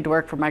of you need to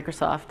work for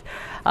Microsoft.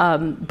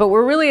 But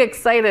we're really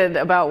excited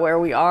about where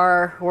we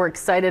are. We're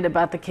excited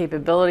about the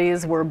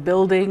capabilities we're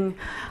building.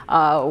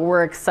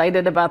 We're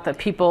excited about the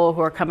people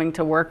who are coming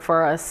to work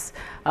for us.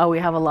 We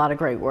have a lot of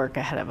great work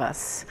ahead of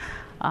us.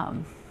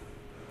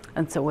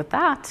 And so with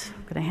that,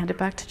 I'm going to hand it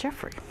back to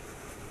Jeffrey.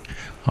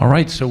 All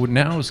right, so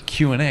now is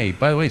Q&A.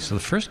 By the way, so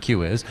the first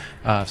Q is,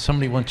 if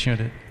somebody wants you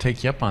to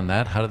take you up on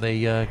that, how do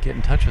they get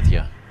in touch with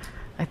you?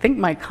 I think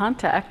my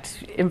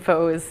contact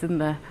info is in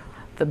the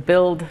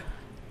build.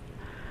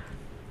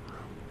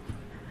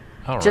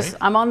 All right.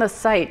 I'm on the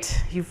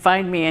site. You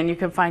find me, and you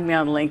can find me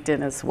on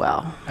LinkedIn as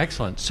well.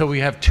 Excellent. So we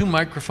have 2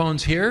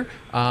 microphones here.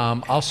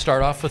 I'll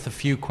start off with a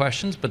few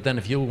questions, but then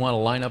if you want to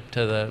line up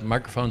to the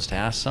microphones to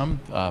ask some,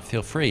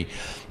 feel free.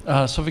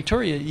 So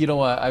Victoria,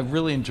 I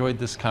really enjoyed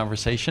this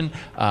conversation.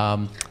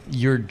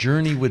 Your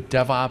journey with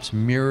DevOps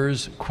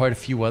mirrors quite a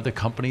few other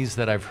companies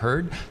that I've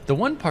heard. The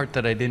one part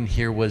that I didn't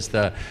hear was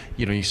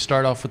you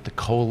start off with the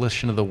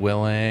coalition of the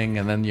willing,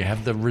 and then you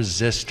have the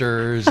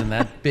resistors and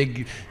that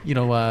big,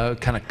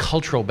 kind of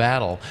cultural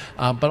battle.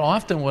 But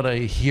often what I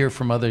hear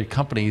from other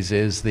companies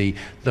is the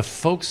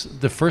folks,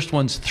 the first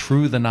ones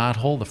through the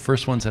knothole, the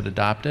first ones that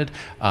adopted,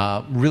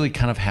 really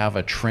kind of have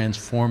a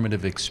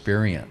transformative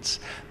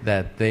experience,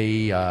 that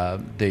they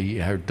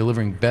are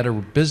delivering better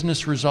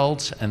business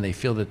results, and they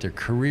feel that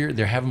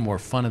they're having more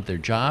fun at their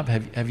job.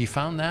 Have you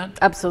found that?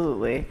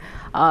 Absolutely.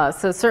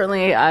 So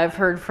certainly I've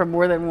heard from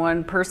more than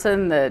one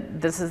person that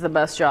this is the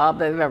best job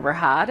they've ever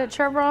had at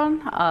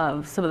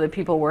Chevron, some of the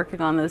people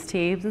working on those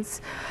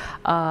teams.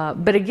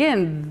 But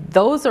again,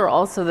 those are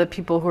also the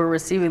people who are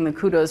receiving the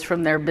kudos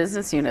from their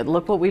business unit.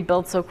 Look what we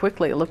built so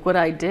quickly. Look what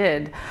I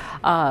did.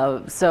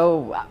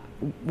 So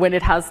when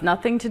it has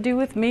nothing to do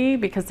with me,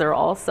 because they're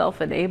all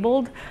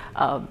self-enabled,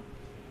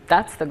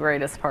 that's the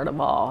greatest part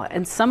of all.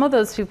 And some of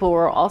those people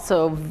were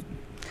also,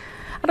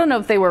 I don't know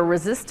if they were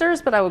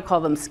resistors, but I would call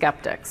them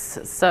skeptics.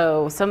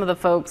 So some of the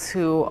folks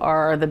who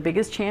are the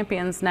biggest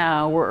champions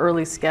now were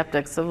early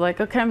skeptics of like,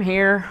 okay, I'm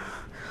here,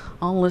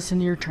 I'll listen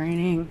to your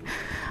training,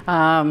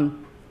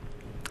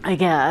 I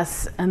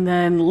guess. And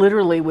then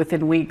literally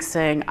within weeks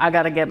saying, I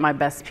got to get my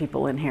best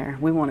people in here.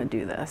 We want to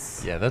do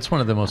this. Yeah, that's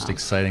one of the most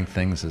exciting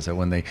things, is that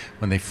when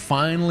they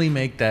finally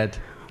make that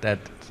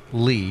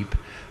leap,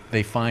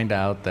 they find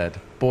out that,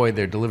 boy,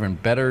 they're delivering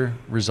better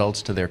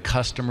results to their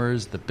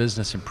customers, the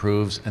business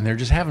improves, and they're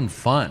just having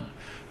fun.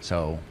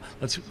 So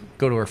let's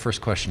go to our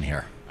first question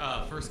here.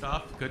 First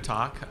off, good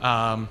talk.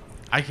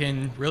 I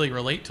can really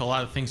relate to a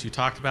lot of things you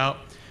talked about.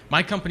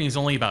 My company is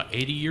only about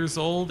 80 years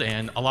old,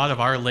 and a lot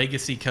of our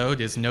legacy code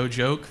is, no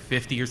joke,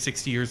 50 or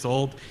 60 years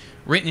old,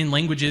 written in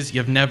languages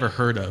you've never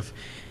heard of.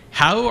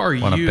 How are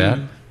you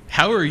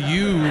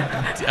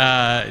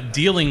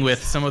dealing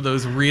with some of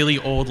those really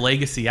old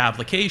legacy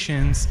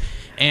applications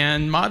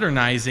and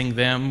modernizing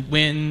them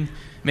when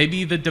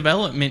maybe the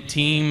development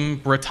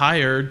team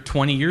retired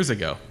 20 years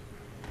ago?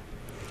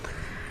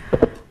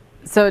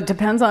 So it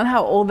depends on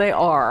how old they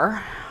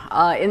are.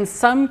 In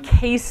some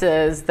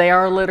cases, they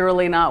are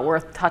literally not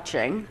worth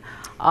touching.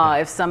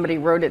 If somebody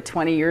wrote it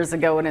 20 years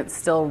ago and it's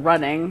still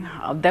running,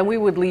 then we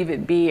would leave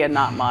it be and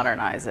not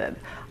modernize it.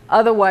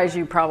 Otherwise,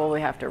 you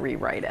probably have to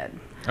rewrite it.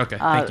 Okay,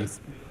 thank you.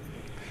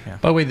 Yeah.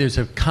 By the way, there's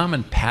a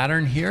common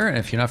pattern here, and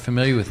if you're not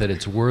familiar with it,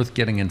 it's worth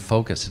getting in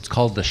focus. It's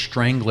called the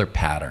strangler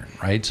pattern,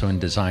 right? So in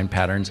design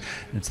patterns,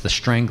 it's the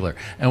strangler.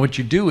 And what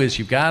you do is,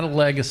 you've got a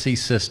legacy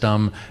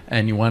system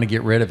and you want to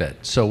get rid of it.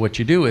 So what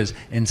you do is,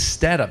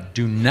 instead of,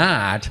 do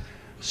not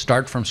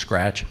start from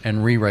scratch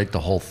and rewrite the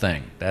whole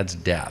thing. That's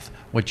death.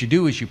 What you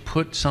do is you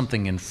put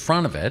something in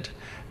front of it,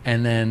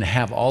 and then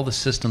have all the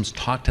systems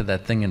talk to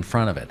that thing in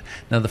front of it.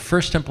 Now, the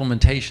first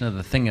implementation of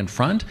the thing in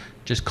front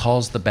just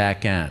calls the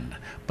back end.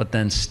 But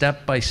then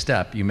step by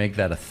step, you make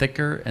that a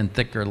thicker and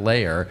thicker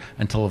layer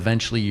until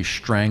eventually you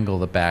strangle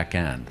the back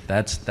end.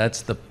 That's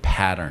the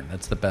pattern.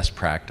 That's the best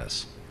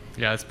practice.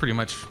 Yeah, that's pretty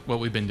much what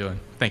we've been doing.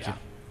 Thank you.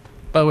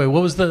 By the way,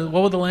 what was the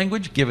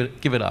language? Give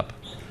it up.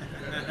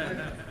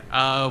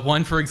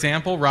 One, for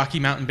example,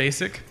 Rocky Mountain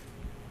Basic.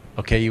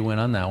 Okay, you win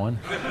on that one.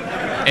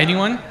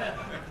 Anyone?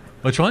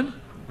 Which one?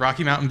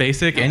 Rocky Mountain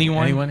Basic.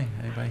 Anyone?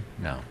 Anybody?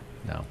 No.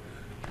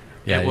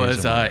 Yeah, it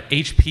was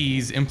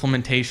HP's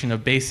implementation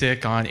of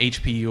BASIC on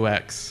HP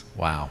UX.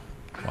 Wow.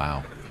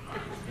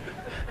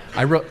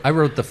 I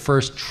wrote the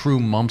first true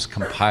mumps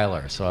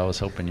compiler, so I was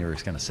hoping you were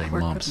going to say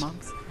mumps.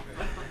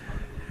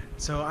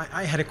 So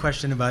I had a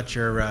question about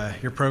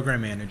your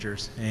program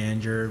managers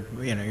and your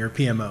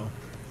PMO.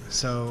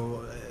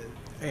 So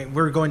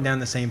we're going down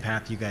the same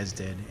path you guys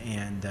did,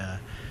 and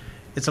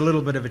it's a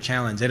little bit of a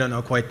challenge. They don't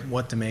know quite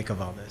what to make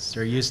of all this.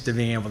 They're used to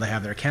being able to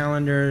have their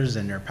calendars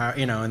and their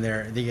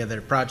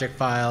project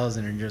files,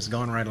 and they're just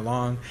going right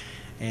along.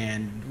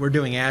 And we're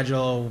doing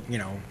agile,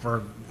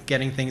 we're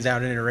getting things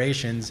out in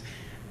iterations,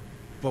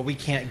 but we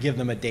can't give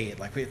them a date.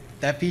 Like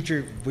that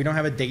feature, we don't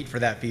have a date for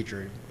that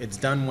feature. It's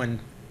done when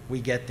we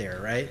get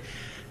there, right?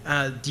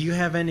 Do you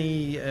have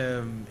any,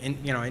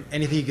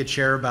 anything you could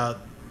share about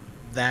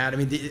that? I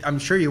mean, I'm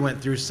sure you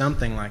went through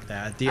something like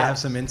that. Do you have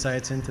some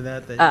insights into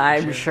that?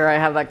 I'm sure I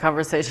have that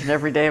conversation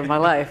every day of my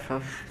life.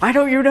 Why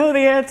don't you know the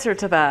answer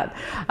to that?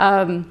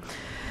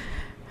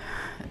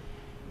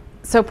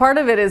 So part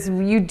of it is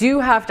you do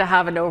have to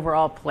have an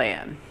overall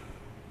plan.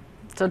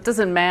 So it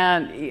doesn't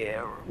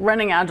matter,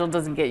 running Agile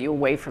doesn't get you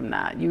away from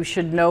that. You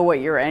should know what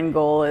your end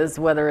goal is,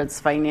 whether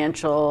it's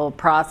financial,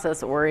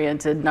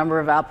 process-oriented, number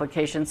of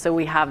applications, so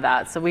we have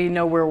that. So we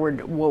know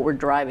what we're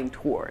driving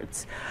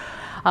towards.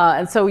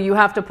 And so you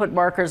have to put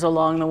markers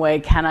along the way.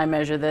 Can I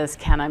measure this?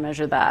 Can I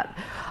measure that?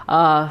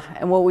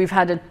 And what we've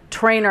had to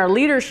train our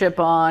leadership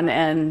on,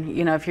 and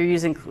if you're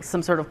using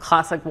some sort of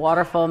classic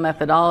waterfall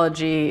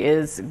methodology,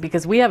 is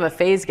because we have a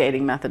phase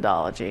gating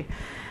methodology.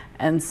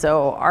 And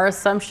so our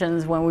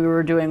assumptions when we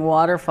were doing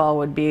waterfall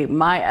would be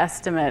my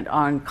estimate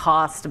on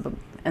cost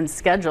and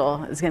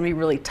schedule is going to be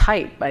really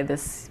tight by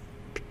this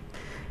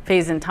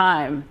phase in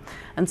time.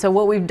 And so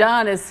what we've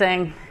done is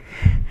saying,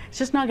 it's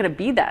just not going to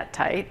be that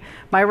tight.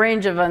 My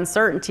range of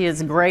uncertainty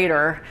is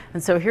greater,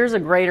 and so here's a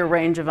greater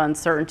range of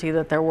uncertainty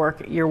that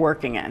you're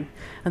working in.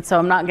 And so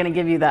I'm not going to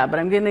give you that, but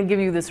I'm going to give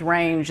you this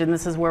range, and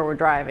this is where we're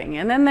driving.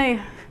 And then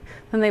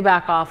they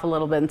back off a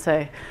little bit and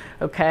say,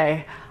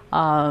 okay,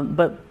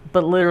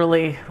 but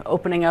literally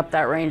opening up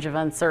that range of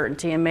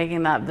uncertainty and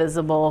making that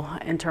visible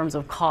in terms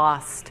of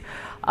cost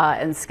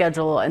and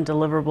schedule and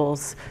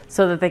deliverables,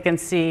 so that they can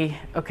see,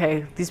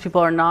 okay, these people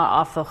are not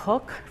off the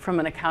hook from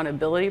an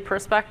accountability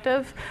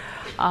perspective,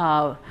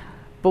 but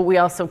we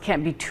also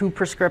can't be too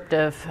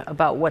prescriptive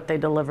about what they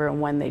deliver and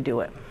when they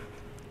do it.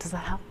 Does that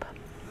help?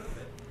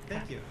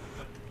 Thank you.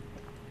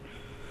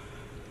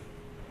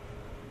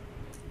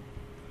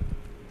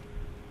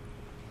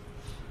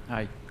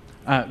 Hi.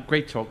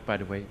 Great talk, by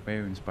the way,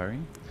 very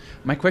inspiring.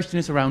 My question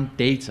is around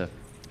data.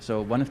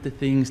 So one of the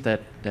things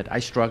that I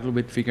struggle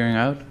with figuring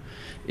out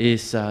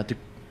is the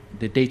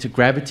data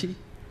gravity.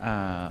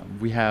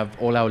 We have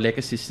all our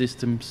legacy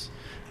systems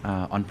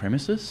on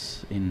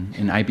premises in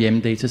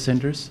IBM data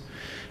centers.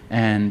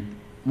 And,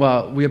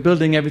 well, we are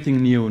building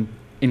everything new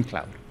in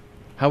cloud.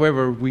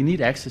 However, we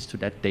need access to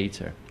that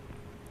data.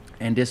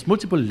 And there's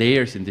multiple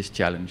layers in this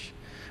challenge.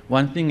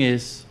 One thing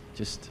is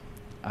just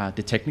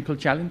the technical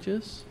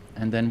challenges.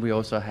 And then we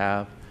also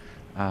have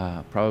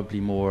probably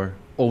more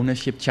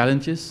ownership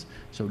challenges,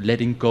 so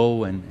letting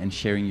go and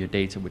sharing your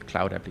data with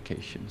cloud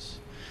applications.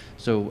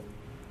 So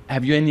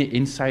have you any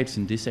insights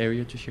in this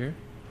area to share?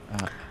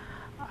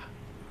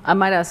 I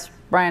might ask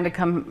Brian to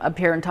come up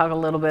here and talk a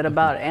little bit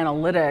about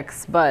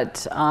analytics, but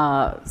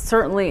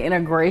certainly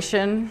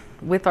integration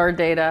with our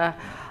data,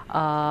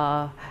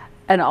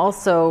 and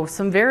also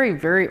some very,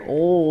 very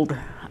old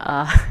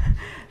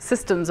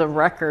systems of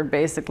record,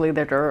 basically,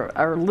 that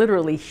are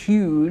literally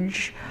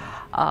huge.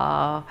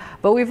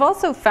 But we've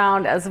also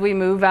found, as we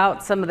move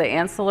out some of the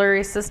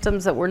ancillary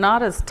systems, that we're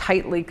not as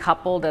tightly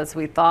coupled as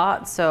we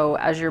thought. So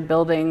as you're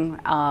building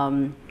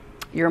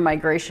your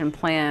migration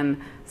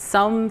plan,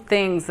 some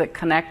things that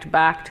connect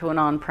back to an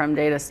on-prem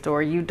data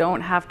store, you don't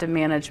have to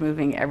manage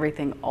moving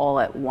everything all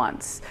at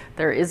once.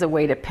 There is a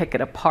way to pick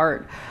it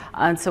apart.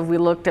 And so we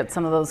looked at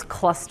some of those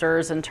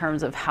clusters in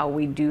terms of how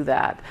we do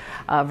that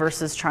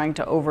versus trying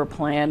to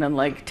overplan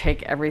and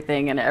take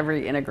everything and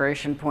every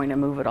integration point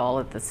and move it all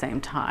at the same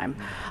time.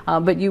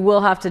 But you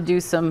will have to do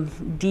some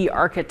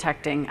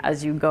de-architecting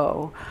as you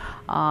go.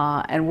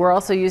 And we're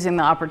also using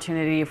the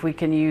opportunity, if we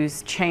can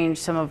change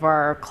some of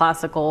our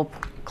classic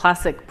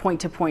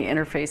point-to-point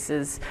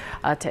interfaces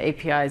to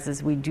APIs.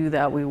 As we do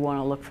that, we want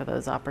to look for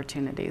those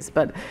opportunities.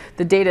 But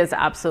the data is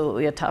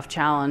absolutely a tough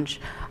challenge.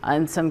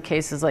 In some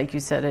cases, like you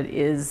said, it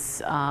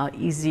is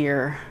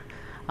easier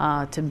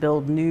to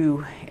build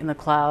new in the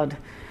cloud,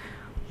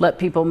 let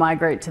people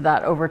migrate to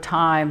that over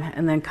time,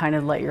 and then kind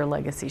of let your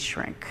legacy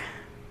shrink.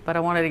 But I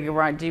wanted to get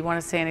right. Do you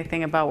want to say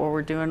anything about what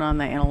we're doing on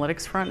the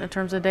analytics front in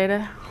terms of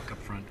data? Up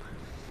front.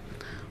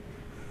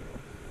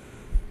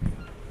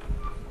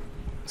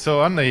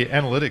 So on the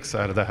analytics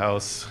side of the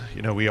house,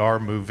 we are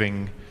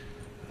moving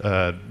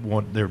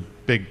their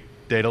big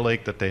data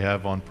lake that they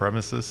have on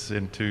premises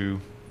into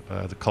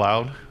the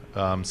cloud.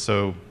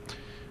 So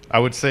I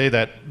would say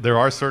that there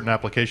are certain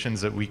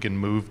applications that we can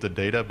move the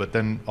data, but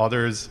then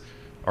others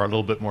are a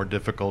little bit more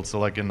difficult. So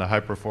like in the high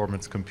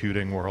performance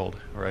computing world,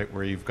 right,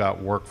 where you've got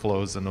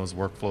workflows, and those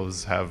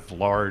workflows have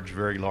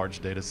very large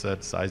data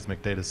sets,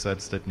 seismic data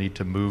sets that need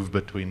to move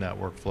between that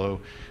workflow.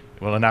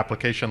 Well, an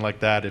application like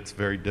that, it's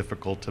very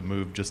difficult to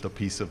move just a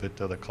piece of it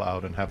to the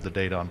cloud and have the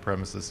data on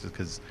premises,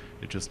 because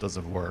it just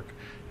doesn't work.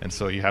 And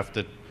so you have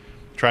to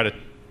try to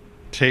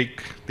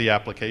take the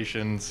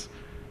applications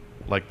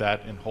like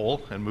that in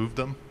whole and move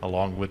them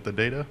along with the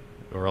data,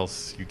 or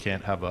else you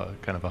can't have a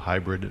kind of a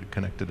hybrid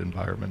connected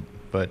environment.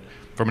 But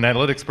from an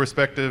analytics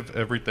perspective,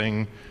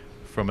 everything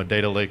from a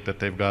data lake that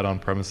they've got on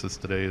premises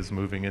today is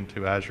moving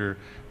into Azure.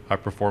 High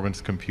performance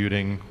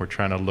computing, we're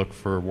trying to look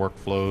for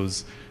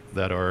workflows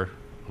that are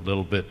a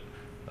little bit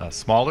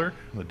smaller.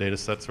 The data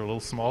sets are a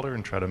little smaller,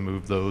 and try to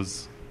move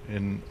those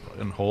in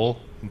whole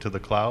into the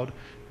cloud.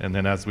 And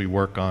then as we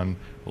work on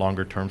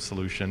longer term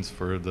solutions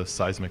for the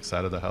seismic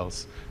side of the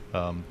house,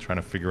 trying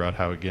to figure out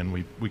how, again,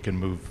 we can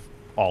move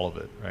all of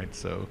it, right?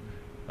 So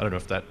I don't know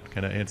if that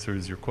kind of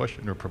answers your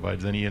question or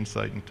provides any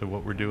insight into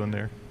what we're doing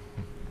there.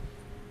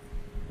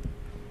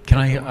 Can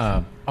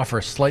I offer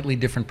a slightly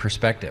different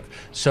perspective?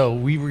 So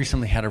we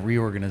recently had a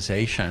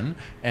reorganization,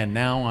 and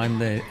now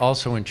I'm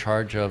also in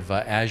charge of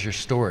Azure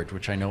storage,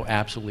 which I know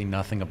absolutely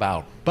nothing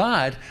about.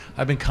 But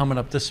I've been coming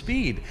up to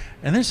speed,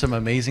 and there's some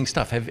amazing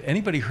stuff. Have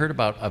anybody heard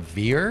about a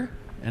Veer?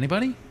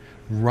 Anybody?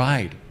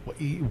 Right.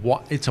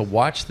 It's a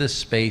watch this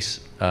space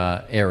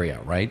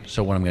area, right?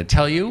 So what I'm going to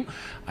tell you,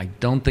 I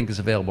don't think is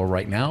available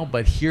right now,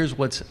 but here's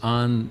what's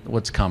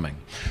coming.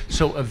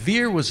 So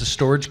Avir was a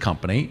storage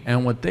company,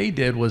 and what they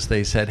did was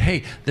they said,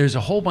 hey, there's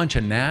a whole bunch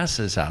of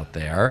NASs out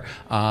there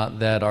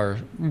that are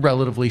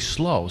relatively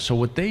slow. So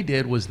what they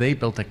did was they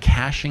built a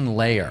caching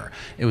layer.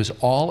 It was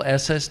all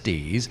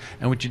SSDs,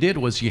 and what you did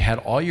was you had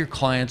all your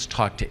clients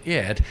talk to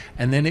it,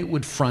 and then it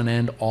would front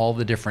end all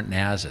the different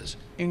NASs.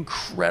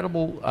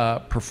 Incredible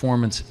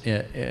performance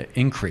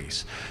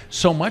increase.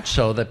 So much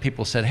so that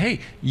people said, hey,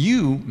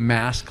 you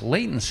mask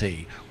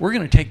latency. We're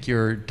going to take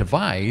your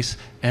device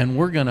and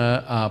we're going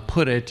to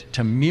put it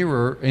to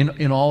mirror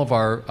in all of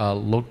our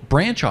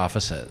branch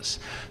offices.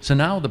 So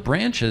now the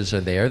branches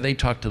are there. They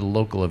talk to the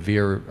local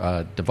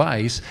Avir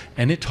device,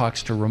 and it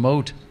talks to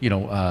remote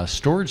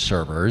storage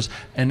servers,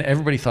 and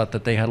everybody thought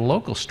that they had a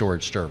local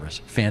storage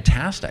service.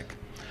 Fantastic.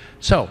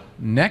 So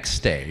next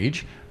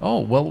stage, oh,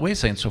 well, wait a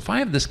second. So if I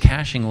have this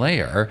caching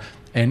layer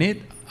and it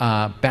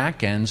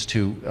backends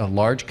to a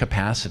large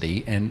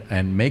capacity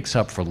and makes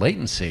up for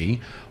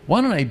latency, why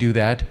don't I do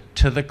that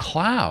to the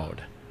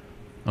cloud?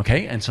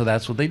 Okay, and so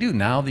that's what they do.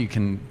 Now you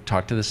can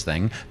talk to this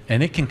thing,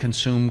 and it can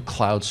consume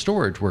cloud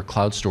storage, where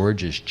cloud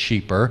storage is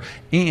cheaper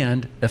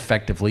and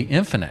effectively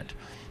infinite.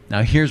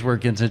 Now here's where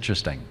it gets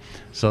interesting.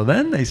 So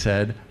then they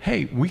said,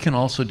 hey, we can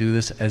also do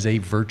this as a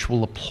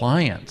virtual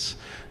appliance.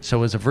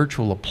 So as a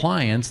virtual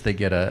appliance, they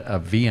get a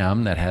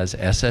VM that has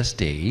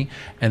SSD,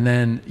 and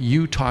then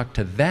you talk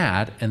to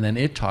that, and then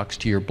it talks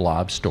to your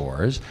blob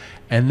stores.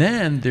 And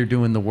then they're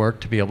doing the work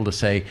to be able to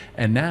say,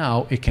 and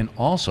now it can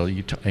also,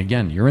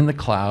 again, you're in the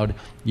cloud,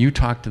 you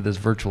talk to this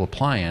virtual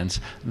appliance,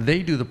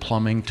 they do the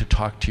plumbing to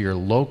talk to your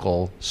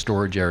local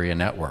storage area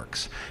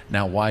networks.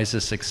 Now, why is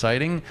this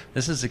exciting?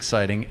 This is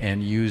exciting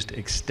and used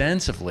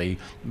extensively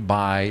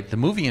by the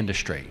movie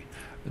industry.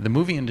 The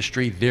movie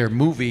industry, their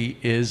movie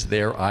is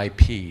their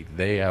IP.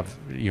 They have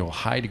a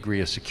high degree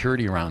of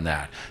security around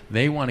that.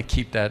 They want to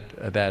keep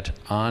that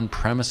on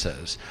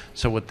premises.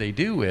 So what they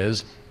do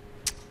is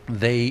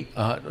they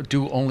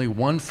do only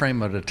one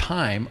frame at a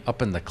time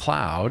up in the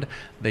cloud.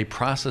 They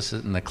process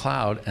it in the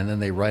cloud, and then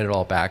they write it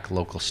all back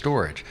local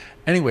storage.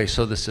 Anyway,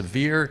 so the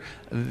severe,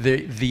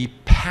 the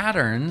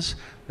patterns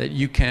that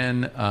you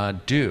can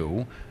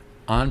do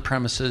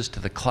on-premises to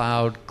the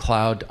cloud,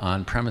 cloud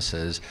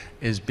on-premises,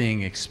 is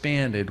being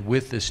expanded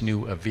with this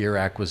new Avir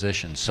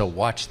acquisition. So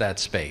watch that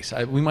space.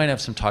 We might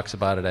have some talks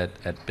about it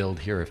at Build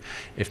here.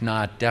 If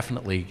not,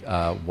 definitely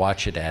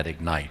watch it at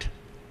Ignite.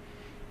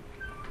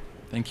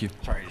 Thank you.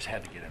 Sorry, I just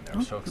had to get in there.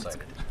 I'm so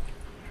excited.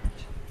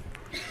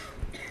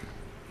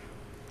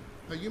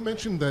 You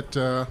mentioned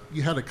that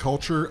you had a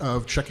culture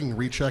of checking and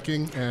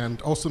rechecking,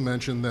 and also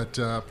mentioned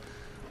that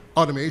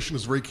automation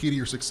is very key to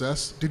your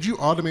success. Did you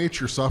automate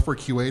your software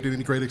QA to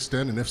any great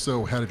extent, and if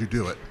so, how did you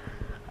do it?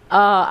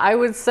 I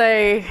would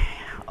say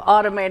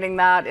automating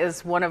that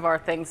is one of our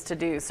things to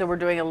do. So we're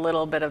doing a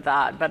little bit of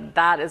that, but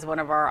that is one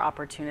of our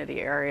opportunity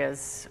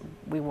areas.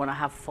 We want to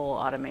have full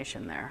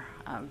automation there.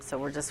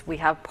 So we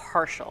have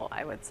partial,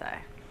 I would say.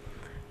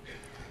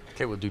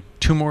 Okay, we'll do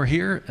two more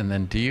here, and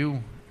then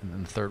you, and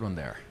then the third one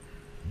there.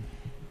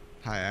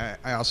 Hi,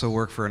 I also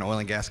work for an oil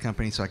and gas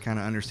company, so I kind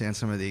of understand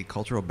some of the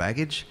cultural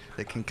baggage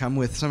that can come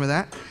with some of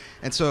that.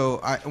 And so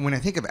when I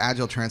think of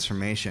agile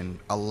transformation,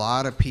 a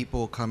lot of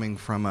people coming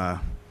from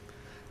a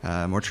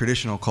more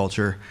traditional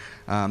culture,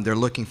 they're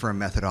looking for a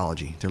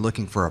methodology. They're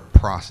looking for a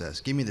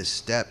process. Give me the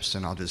steps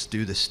and I'll just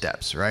do the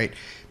steps, right?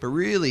 But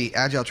really,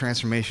 agile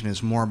transformation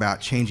is more about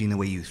changing the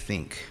way you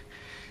think.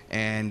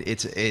 And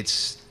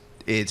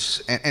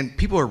and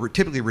people are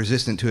typically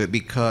resistant to it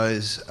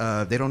because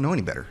they don't know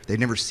any better. They've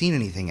never seen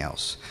anything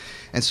else.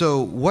 And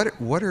so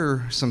what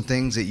are some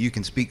things that you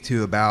can speak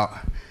to about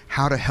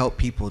how to help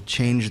people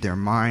change their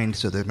mind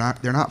so they're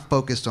not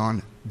focused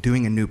on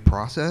doing a new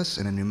process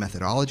and a new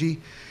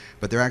methodology,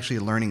 but they're actually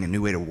learning a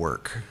new way to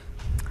work?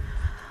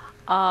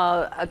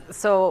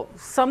 So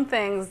some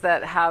things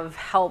that have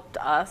helped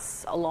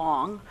us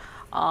along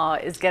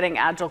is getting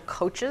agile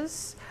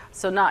coaches.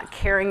 So not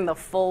carrying the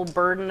full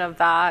burden of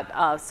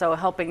that, so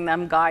helping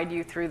them guide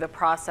you through the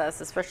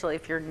process, especially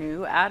if you're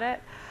new at it.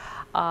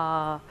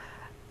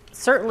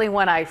 Certainly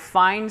when I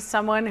find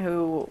someone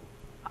who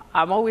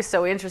I'm always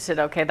so interested,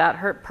 okay,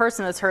 that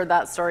person has heard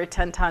that story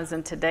 10 times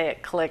and today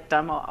it clicked.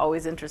 I'm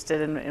always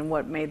interested in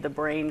what made the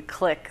brain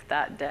click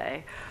that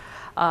day.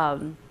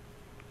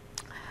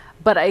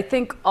 But I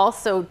think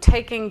also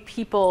taking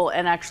people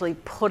and actually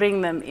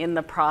putting them in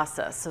the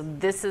process. So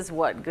this is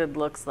what good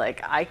looks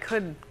like. I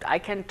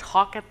can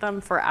talk at them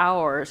for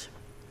hours.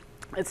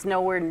 It's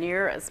nowhere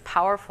near as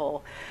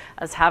powerful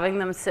as having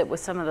them sit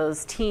with some of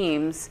those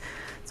teams.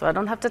 So I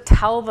don't have to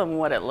tell them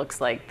what it looks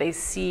like. They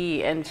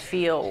see and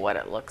feel what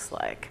it looks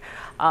like.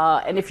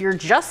 And if you're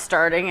just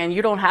starting and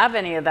you don't have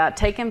any of that,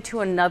 take them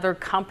to another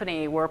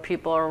company where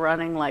people are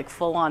running like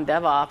full-on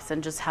DevOps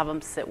and just have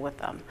them sit with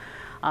them.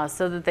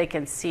 So that they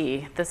can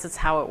see this is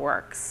how it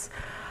works.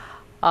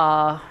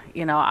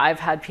 You know, I've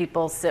had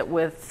people sit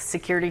with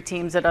security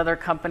teams at other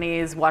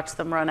companies, watch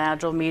them run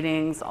agile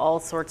meetings, all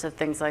sorts of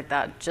things like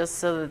that, just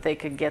so that they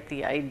could get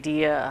the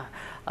idea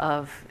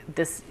of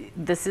this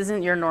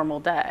isn't your normal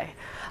day.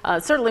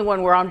 Certainly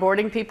when we're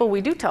onboarding people,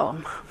 we do tell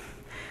them,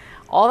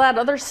 all that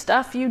other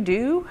stuff you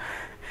do,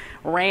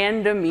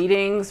 random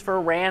meetings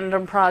for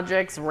random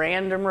projects,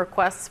 random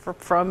requests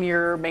from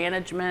your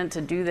management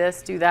to do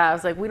this, do that. I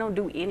was like, we don't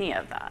do any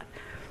of that.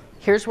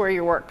 Here's where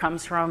your work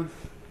comes from.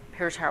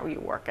 Here's how you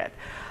work it.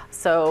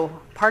 So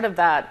part of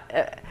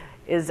that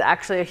is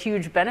actually a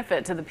huge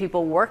benefit to the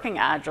people working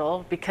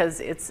Agile,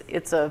 because it's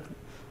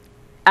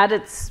at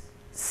its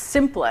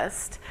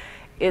simplest,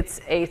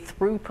 it's a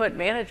throughput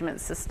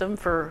management system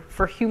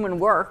for human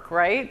work,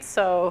 right?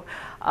 So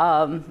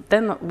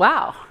then,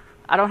 wow.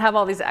 I don't have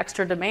all these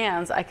extra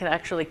demands. I can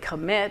actually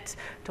commit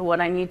to what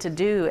I need to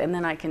do, and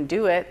then I can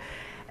do it.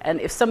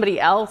 And if somebody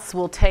else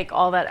will take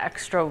all that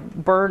extra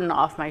burden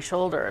off my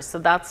shoulders. So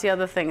that's the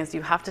other thing, is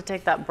you have to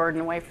take that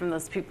burden away from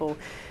those people.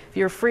 If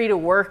you're free to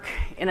work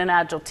in an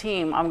Agile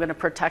team, I'm going to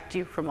protect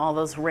you from all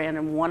those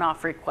random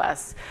one-off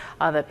requests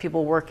that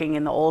people working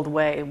in the old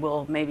way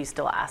will maybe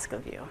still ask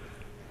of you.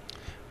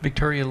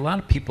 Victoria, a lot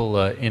of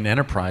people in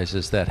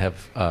enterprises that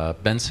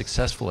have been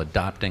successful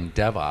adopting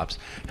DevOps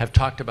have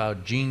talked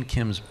about Gene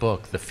Kim's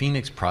book, The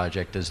Phoenix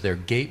Project, as their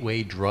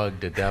gateway drug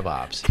to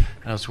DevOps. And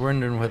I was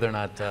wondering whether or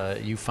not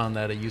you found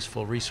that a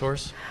useful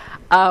resource?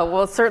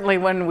 Well, certainly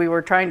when we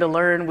were trying to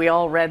learn, we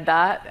all read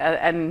that,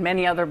 and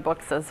many other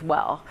books as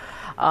well.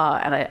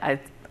 And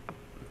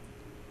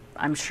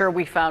I'm sure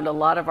we found a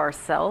lot of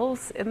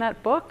ourselves in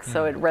that book,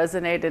 so it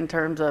resonated in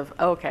terms of,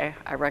 okay,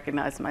 I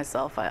recognize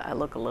myself, I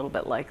look a little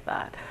bit like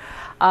that.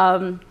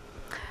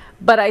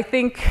 But I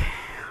think,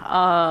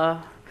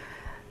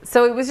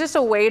 so it was just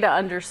a way to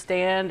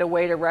understand, a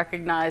way to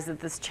recognize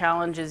that this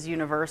challenge is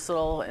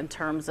universal in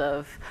terms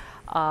of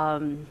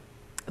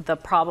the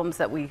problems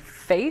that we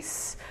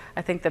face.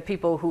 I think the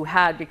people who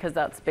had, because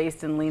that's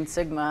based in Lean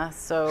Sigma,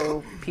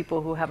 so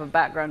people who have a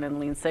background in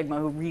Lean Sigma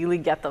who really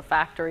get the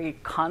factory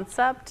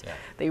concept,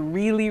 they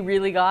really,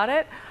 really got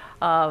it.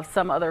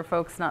 Some other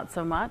folks not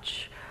so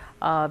much.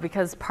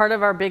 Because part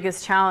of our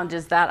biggest challenge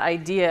is that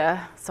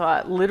idea.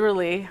 So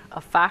literally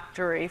a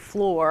factory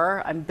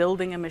floor, I'm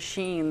building a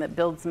machine that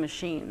builds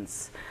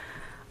machines.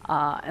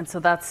 And so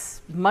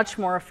that's much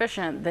more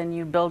efficient than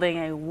you building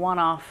a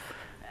one-off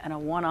and a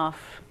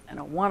one-off and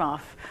a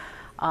one-off.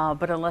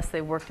 But unless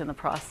they worked in the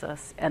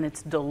process and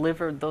it's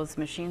delivered those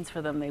machines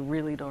for them, they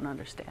really don't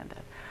understand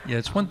it. Yeah,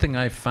 it's one thing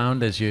I've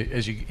found as you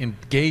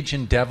engage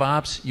in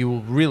DevOps,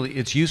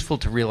 it's useful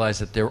to realize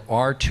that there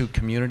are two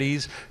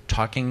communities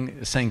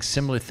saying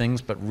similar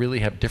things, but really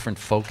have different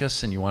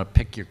focus, and you want to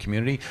pick your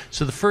community.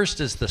 So the first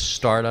is the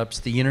startups,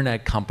 the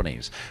internet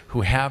companies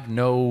who have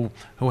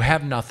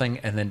nothing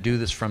and then do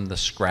this from the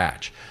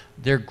scratch.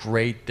 They're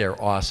great,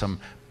 they're awesome,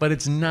 but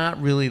it's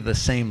not really the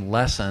same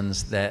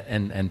lessons that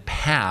and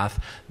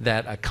path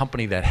that a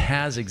company that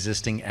has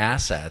existing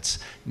assets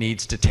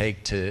needs to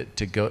take to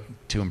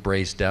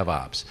embrace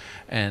DevOps.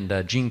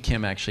 And Gene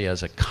Kim actually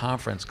has a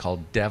conference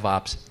called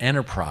DevOps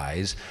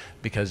Enterprise,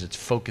 because it's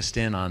focused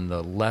in on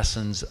the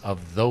lessons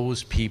of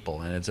those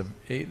people. And it's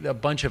a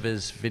bunch of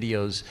his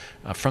videos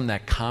from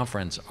that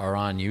conference are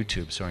on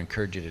YouTube, so I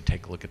encourage you to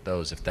take a look at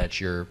those if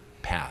that's your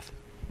path.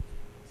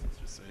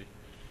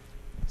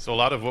 So a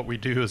lot of what we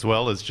do as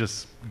well is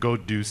just go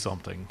do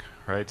something,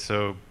 right?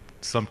 So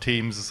some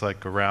teams,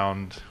 like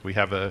we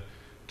have a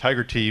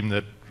Tiger team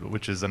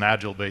which is an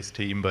Agile-based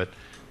team, but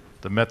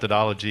the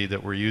methodology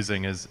that we're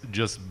using is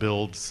just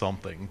build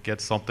something, get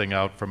something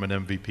out from an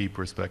MVP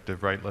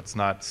perspective, right? Let's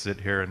not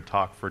sit here and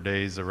talk for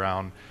days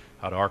around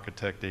how to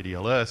architect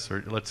ADLS,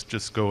 or let's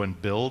just go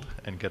and build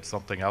and get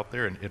something out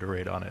there and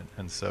iterate on it.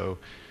 And so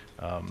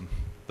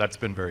that's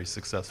been very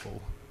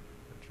successful.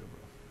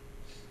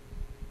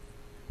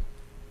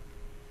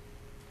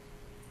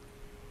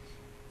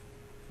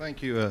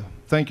 Thank you.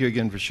 Thank you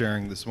again for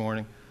sharing this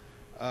morning.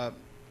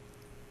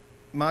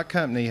 My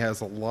company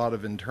has a lot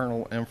of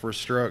internal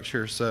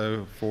infrastructure,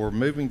 so for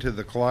moving to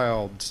the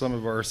cloud, some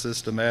of our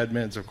system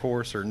admins, of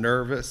course, are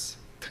nervous.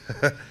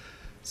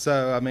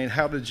 So, I mean,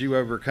 how did you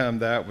overcome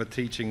that with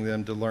teaching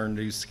them to learn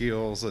new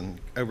skills and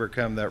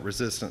overcome that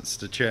resistance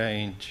to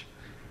change?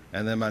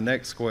 And then my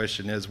next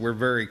question is, we're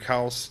very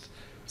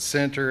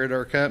cost-centered at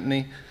our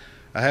company.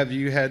 Have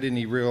you had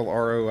any real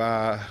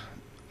ROI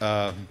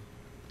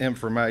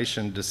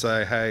information to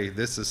say, hey,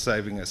 this is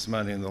saving us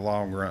money in the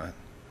long run?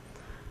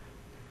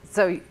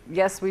 So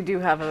yes, we do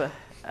have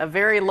a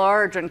very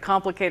large and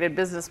complicated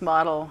business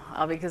model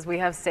because we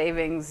have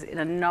savings in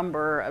a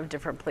number of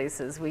different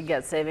places. We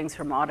get savings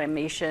from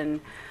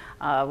automation.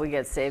 We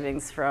get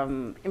savings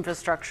from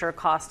infrastructure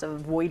cost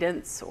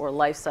avoidance or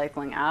life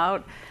cycling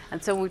out.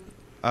 And so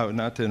Oh,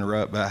 not to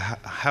interrupt, but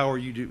how are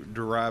you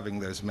deriving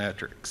those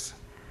metrics?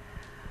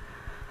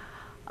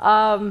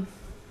 Well,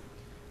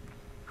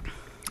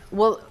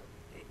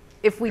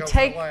 if we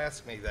take... Don't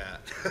ask me that.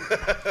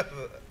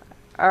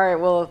 All right,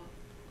 well,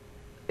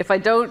 if I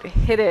don't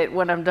hit it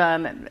when I'm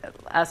done,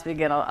 ask me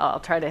again, I'll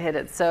try to hit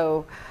it.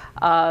 So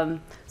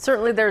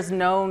certainly there's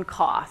known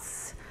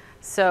costs.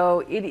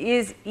 So it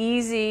is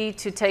easy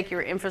to take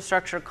your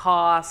infrastructure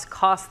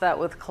cost that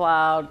with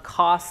cloud,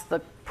 cost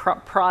the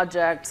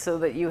project so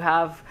that you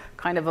have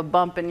kind of a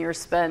bump in your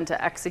spend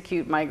to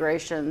execute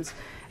migrations,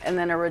 and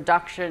then a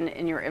reduction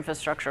in your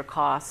infrastructure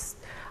costs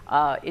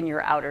in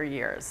your outer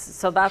years.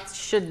 So that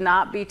should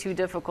not be too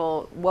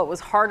difficult. What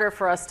was harder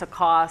for us to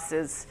cost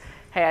is,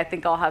 hey, I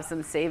think I'll have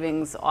some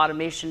savings,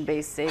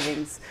 automation-based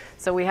savings.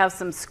 So we have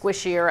some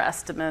squishier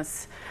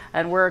estimates,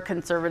 and we're a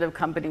conservative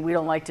company. We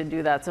don't like to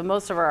do that. So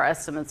most of our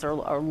estimates are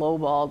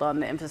lowballed on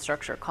the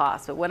infrastructure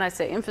costs. But when I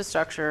say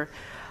infrastructure,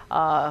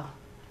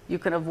 you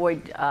can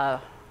avoid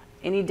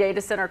any data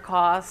center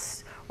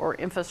costs or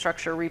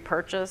infrastructure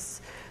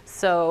repurchase.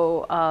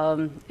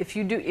 So if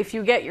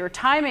you get your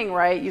timing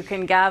right, you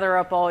can gather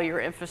up all your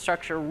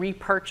infrastructure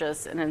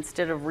repurchase, and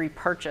instead of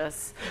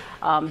repurchase,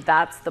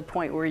 that's the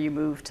point where you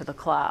move to the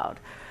cloud.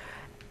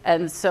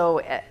 And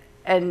so,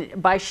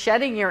 and by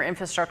shedding your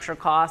infrastructure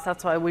costs,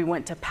 that's why we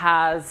went to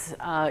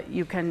PaaS.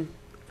 You can,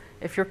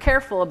 if you're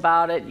careful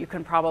about it, you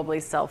can probably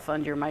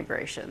self-fund your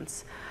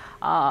migrations.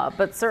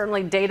 But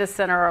certainly data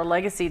center, our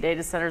legacy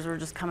data centers were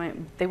just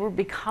they were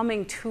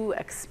becoming too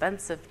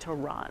expensive to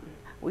run.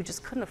 We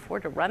just couldn't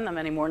afford to run them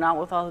anymore, not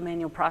with all the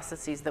manual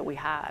processes that we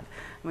had.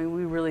 I mean,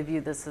 we really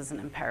view this as an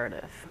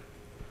imperative.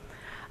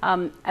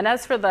 And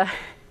as for the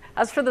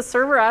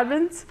server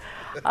admins,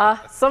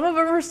 some of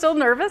them are still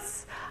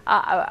nervous.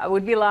 I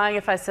would be lying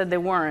if I said they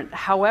weren't.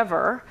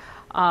 However,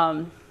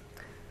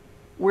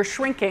 we're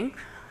shrinking.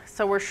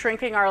 So we're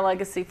shrinking our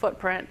legacy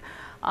footprint.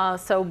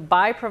 So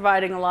by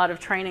providing a lot of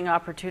training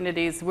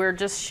opportunities, we're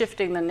just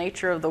shifting the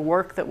nature of the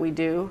work that we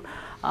do.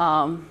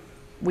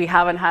 We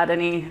haven't had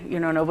any,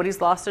 nobody's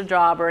lost a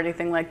job or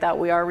anything like that.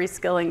 We are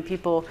reskilling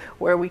people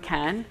where we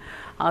can.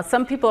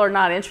 Some people are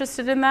not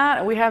interested in that.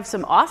 And we have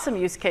some awesome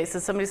use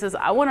cases. Somebody says,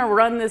 I want to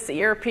run this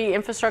ERP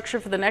infrastructure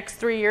for the next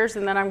 3 years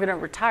and then I'm going to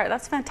retire.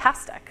 That's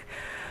fantastic.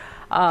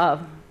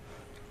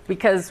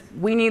 Because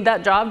we need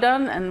that job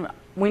done and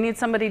we need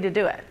somebody to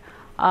do it.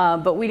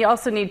 But we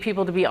also need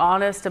people to be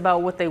honest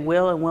about what they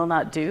will and will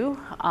not do.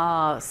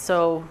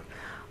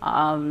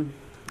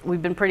 We've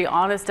been pretty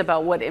honest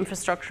about what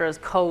infrastructure as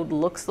code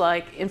looks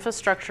like.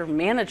 Infrastructure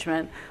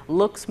management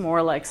looks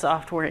more like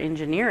software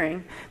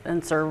engineering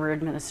than server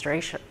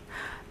administration.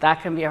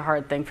 That can be a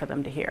hard thing for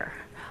them to hear.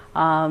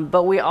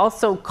 But we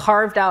also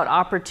carved out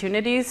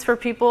opportunities for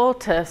people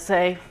to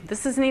say,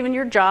 this isn't even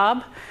your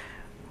job.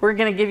 We're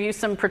going to give you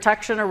some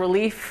protection or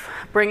relief,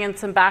 bring in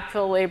some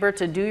backfill labor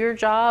to do your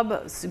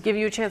job, give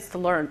you a chance to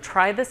learn.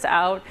 Try this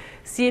out,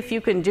 see if you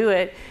can do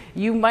it.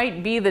 You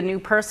might be the new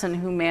person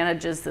who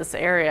manages this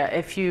area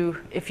if you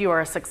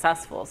are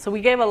successful. So we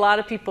gave a lot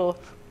of people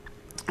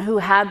who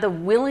had the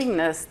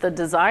willingness, the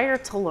desire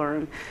to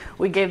learn,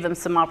 we gave them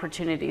some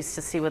opportunities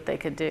to see what they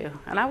could do.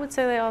 And I would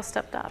say they all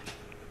stepped up.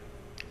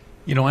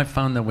 I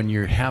found that when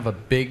you have a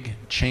big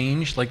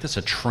change like this,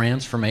 a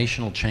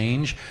transformational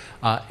change,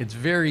 it's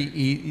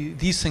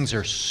these things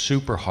are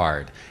super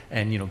hard.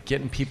 And,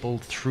 getting people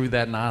through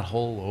that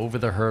knothole, over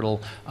the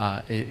hurdle,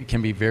 it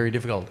can be very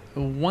difficult.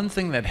 One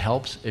thing that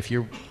helps if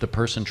you're the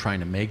person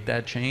trying to make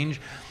that change,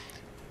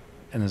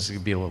 and this is going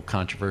to be a little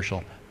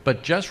controversial,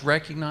 but just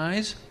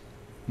recognize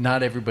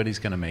not everybody's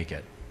going to make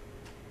it.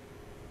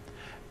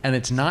 And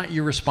it's not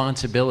your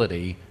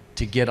responsibility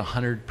to get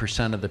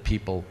 100% of the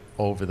people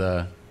over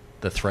the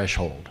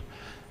threshold.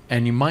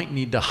 And you might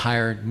need to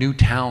hire new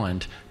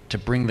talent to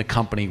bring the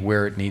company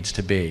where it needs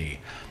to be.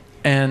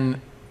 And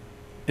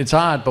it's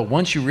odd, but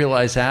once you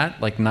realize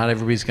that, like not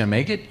everybody's going to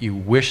make it, you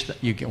wish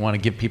that you want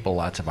to give people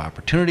lots of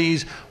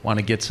opportunities, want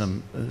to get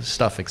some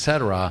stuff,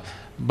 etc.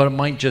 But it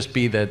might just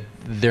be that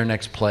their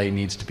next play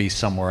needs to be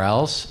somewhere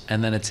else,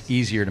 and then it's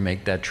easier to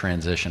make that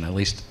transition. At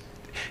least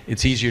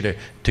it's easier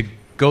to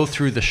go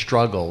through the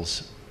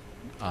struggles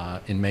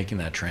in making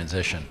that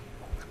transition.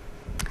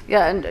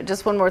 Yeah, and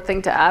just one more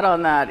thing to add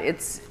on that.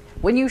 It's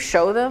when you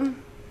show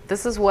them,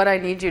 this is what I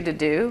need you to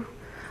do,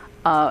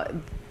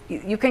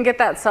 you can get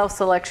that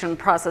self-selection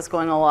process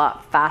going a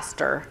lot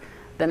faster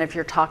than if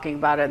you're talking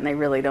about it and they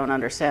really don't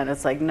understand.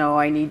 It's like, no,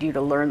 I need you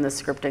to learn the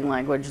scripting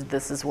language.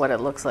 This is what it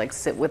looks like.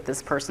 Sit with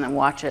this person and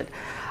watch it.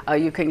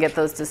 You can get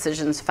those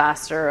decisions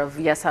faster of,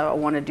 yes, I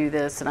want to do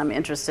this and I'm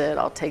interested.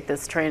 I'll take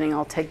this training.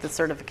 I'll take the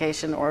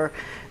certification. Or,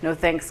 no,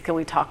 thanks. Can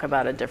we talk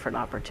about a different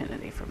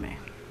opportunity for me?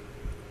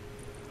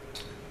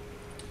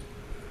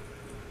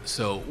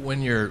 So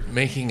when you're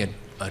making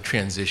a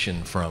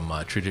transition from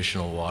a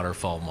traditional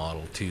waterfall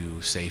model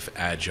to safe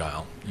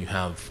agile. You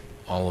have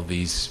all of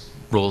these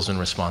roles and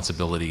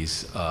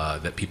responsibilities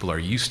that people are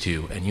used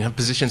to, and you have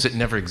positions that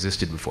never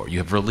existed before. You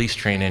have release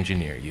train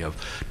engineer, you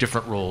have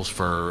different roles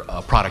for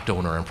product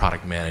owner and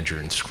product manager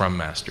and scrum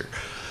master.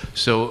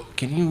 So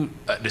can you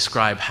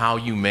describe how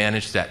you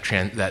manage that,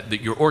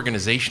 that your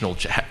organizational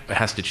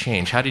has to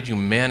change? How did you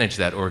manage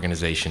that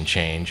organization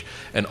change?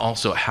 And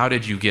also, how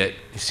did you get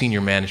senior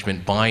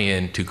management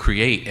buy-in to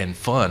create and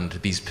fund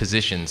these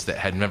positions that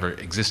had never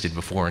existed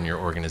before in your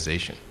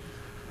organization?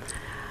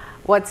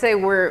 Well, I'd say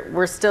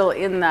we're still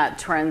in that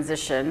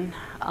transition,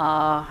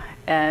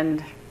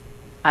 and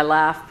I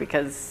laugh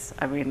because,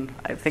 I mean,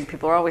 I think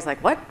people are always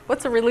like,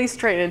 what's a release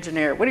train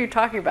engineer? What are you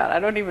talking about? I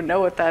don't even know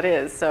what that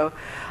is. So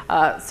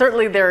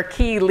certainly there are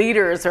key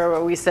leaders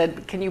where we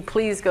said, can you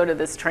please go to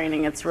this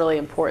training? It's really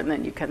important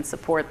that you can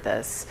support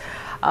this.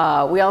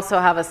 We also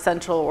have a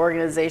central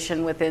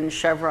organization within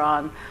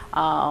Chevron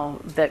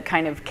that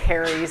kind of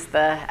carries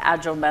the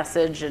agile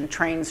message and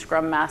trains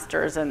scrum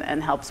masters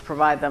and helps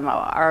provide them.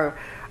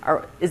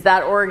 Is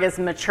that org as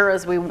mature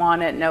as we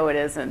want it? No, it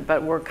isn't,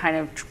 but we're kind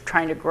of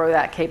trying to grow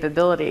that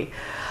capability.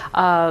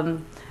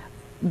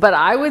 But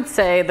I would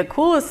say the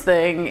coolest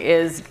thing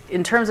is,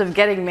 in terms of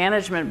getting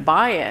management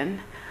buy-in,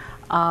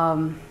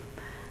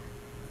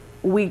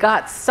 we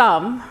got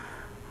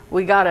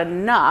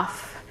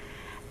enough,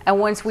 and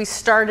once we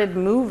started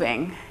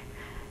moving,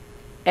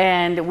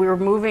 and we were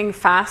moving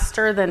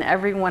faster than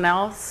everyone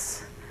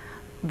else,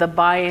 the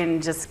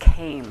buy-in just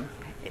came.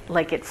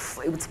 Like it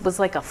was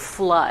like a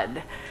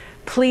flood.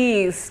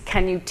 Please,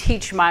 can you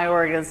teach my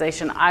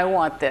organization? I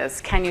want this.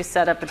 Can you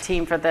set up a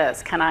team for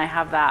this? Can I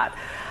have that?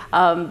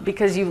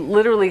 Because you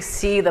literally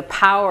see the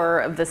power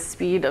of the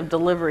speed of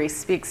delivery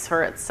speaks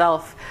for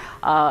itself,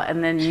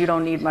 and then you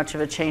don't need much of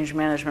a change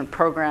management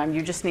program.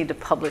 You just need to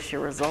publish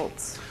your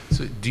results.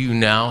 So, do you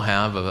now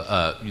have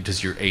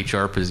does your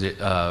HR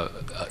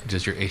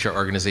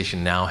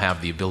organization now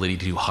have the ability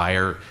to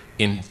hire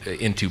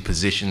into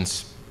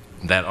positions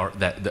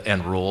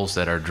and roles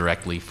that are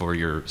directly for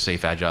your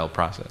safe agile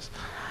process?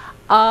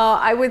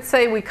 I would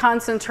say we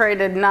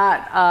concentrated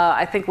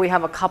I think we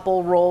have a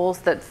couple roles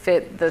that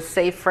fit the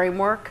SAFE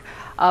framework,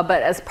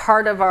 but as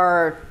part of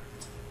our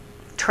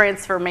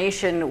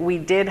transformation, we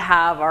did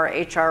have our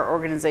HR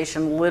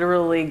organization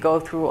literally go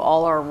through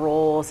all our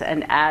roles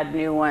and add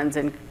new ones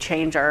and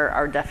change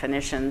our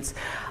definitions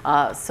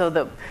so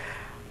that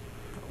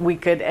we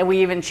could, and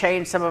we even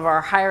changed some of our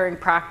hiring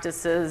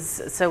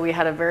practices. So we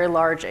had a very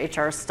large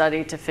HR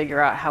study to figure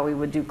out how we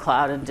would do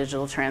cloud and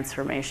digital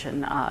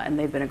transformation, and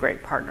they've been a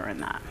great partner in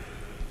that.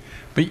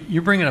 But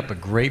you're bringing up a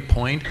great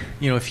point.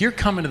 You know, if you're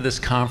coming to this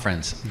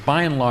conference,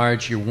 by and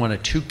large, you're one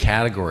of two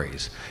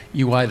categories.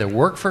 You either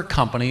work for a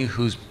company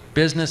whose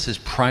business is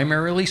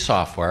primarily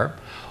software,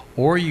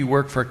 or you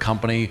work for a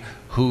company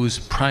whose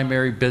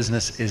primary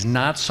business is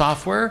not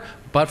software,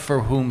 but for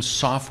whom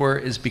software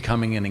is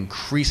becoming an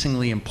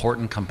increasingly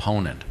important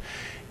component.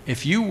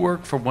 If you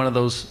work for one of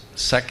those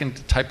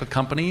second type of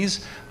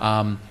companies,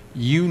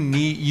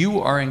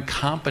 you are in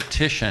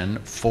competition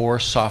for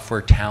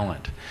software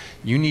talent.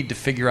 You need to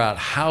figure out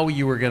how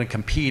you are going to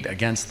compete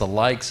against the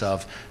likes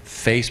of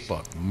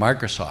Facebook,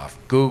 Microsoft,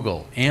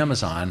 Google,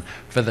 Amazon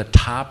for the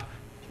top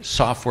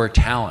software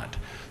talent.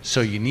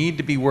 So you need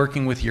to be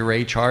working with your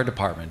HR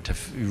department to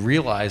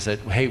realize that,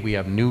 hey, we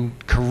have new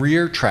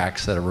career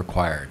tracks that are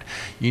required.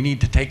 You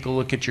need to take a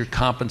look at your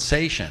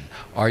compensation.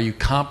 Are you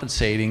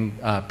compensating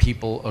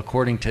people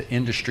according to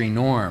industry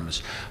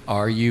norms?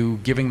 Are you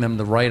giving them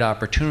the right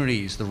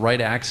opportunities, the right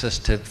access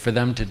for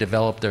them to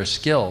develop their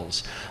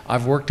skills?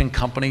 I've worked in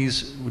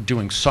companies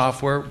doing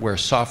software where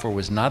software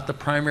was not the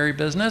primary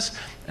business,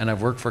 and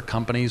I've worked for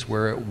companies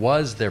where it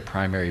was their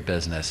primary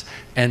business.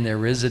 And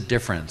there is a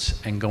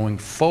difference. And going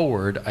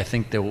forward, I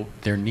think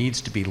there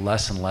needs to be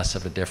less and less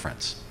of a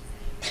difference.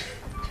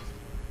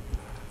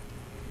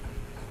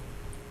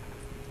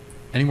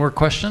 Any more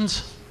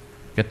questions?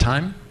 Got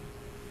time?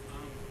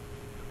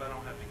 If I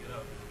don't have to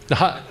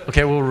get up.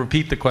 Okay, we'll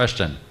repeat the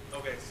question.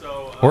 Okay,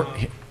 so... Or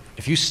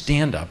if you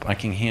stand up, I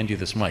can hand you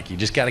this mic. You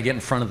just got to get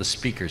in front of the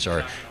speakers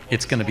or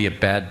it's going to be a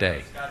bad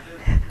day.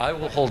 I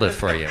will hold it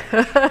for you.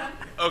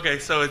 Okay,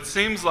 so it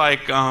seems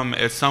like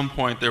at some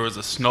point there was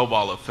a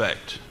snowball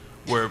effect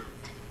where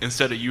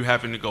instead of you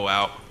having to go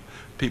out,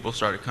 people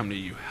started coming to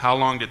you. How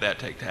long did that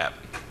take to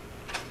happen?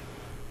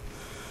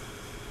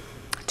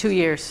 2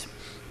 years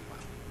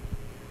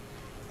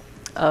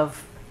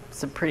of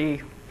some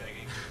pretty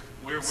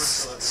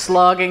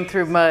slogging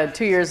through mud.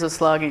 2 years of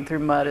slogging through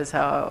mud is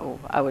how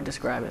I would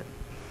describe it.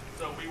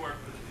 So we work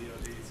for the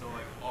DoD, so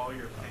like all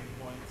your pain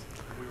points,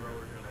 we were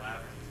over here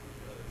laughing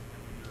because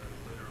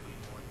we were literally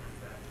going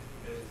through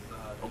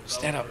that.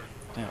 Stand up.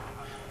 Yeah.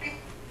 You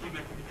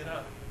making me get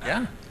up?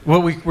 Yeah.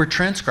 Well, we're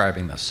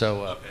transcribing this,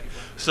 so. Okay.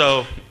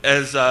 So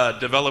as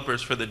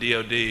developers for the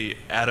DoD,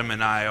 Adam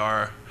and I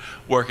are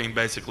working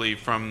basically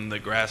from the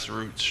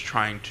grassroots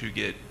trying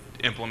to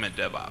implement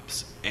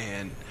DevOps.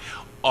 And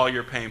all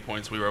your pain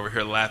points we were over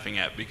here laughing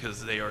at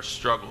because they are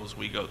struggles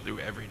we go through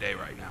every day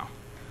right now.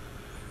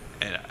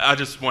 And I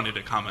just wanted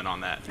to comment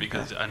on that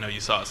because I know you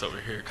saw us over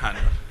here kind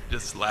of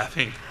just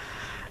laughing.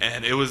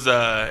 And it was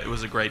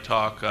a great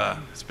talk.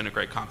 It's been a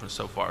great conference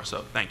so far,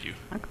 so thank you.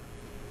 Okay.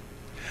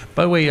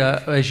 By the way,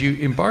 as you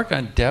embark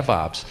on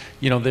DevOps,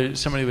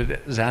 somebody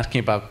was asking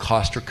about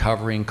cost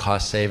recovery and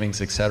cost savings,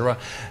 et cetera.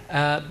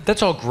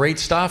 That's all great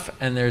stuff,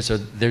 and there's a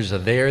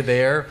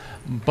there,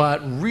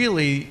 but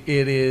really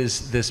it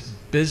is this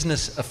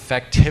business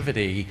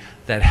effectivity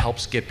that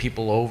helps get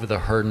people over the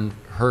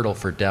hurdle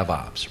for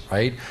DevOps,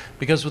 right?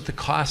 Because with the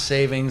cost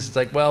savings, it's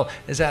like, well,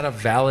 is that a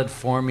valid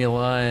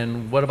formula?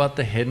 And what about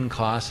the hidden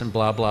costs and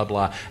blah, blah,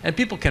 blah? And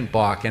people can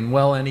balk, and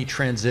well, any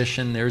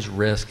transition, there's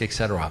risk, et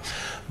cetera.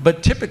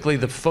 But typically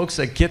the folks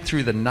that get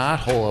through the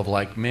knothole of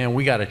like, man,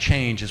 we got to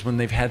change is when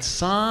they've had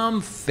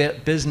some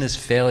business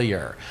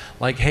failure.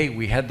 Like, hey,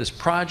 we had this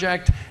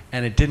project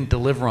and it didn't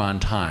deliver on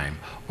time.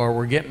 Or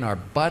we're getting our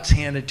butts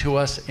handed to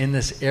us in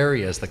this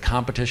area as the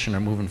competition are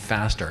moving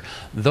faster.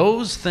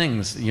 Those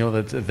things,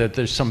 that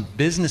there's some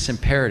business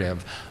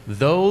imperative,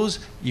 those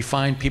you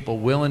find people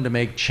willing to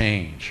make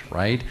change,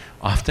 right?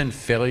 Often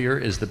failure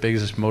is the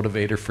biggest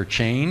motivator for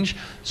change.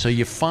 So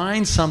you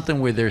find something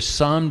where there's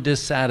some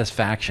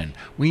dissatisfaction.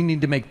 We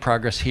need to make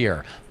progress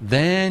here.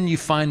 Then you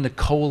find the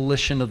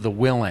coalition of the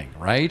willing,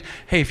 right?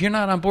 Hey, if you're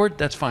not on board,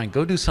 that's fine.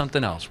 Go do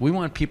something else. We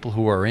want people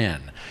who are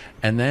in.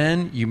 And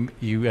then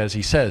you, as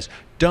he says,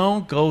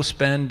 don't go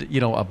spend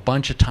a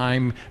bunch of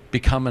time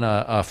becoming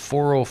a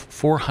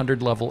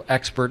 400 level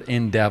expert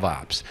in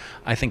DevOps.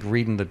 I think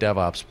reading the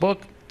DevOps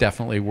book,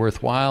 definitely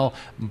worthwhile,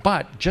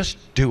 but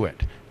just do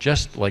it.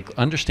 Just like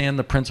understand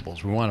the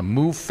principles. We want to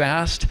move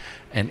fast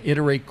and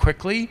iterate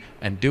quickly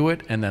and do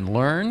it and then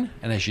learn.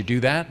 And as you do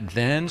that,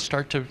 then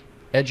start to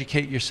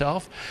educate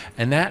yourself.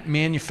 And that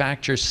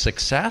manufactures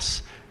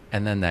success.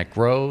 And then that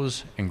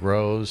grows and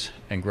grows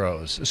and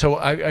grows. So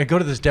I go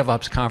to this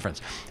DevOps conference,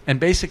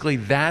 and basically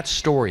that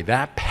story,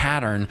 that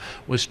pattern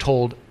was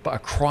told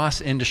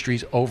across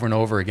industries over and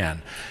over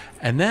again.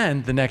 And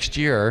then the next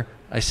year,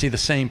 I see the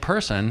same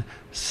person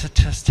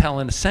just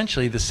telling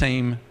essentially the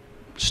same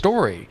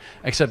story,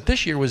 except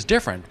this year was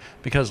different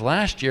because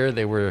last year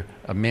they were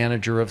a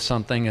manager of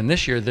something and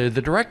this year they're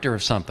the director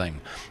of something.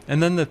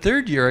 And then the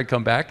third year I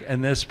come back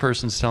and this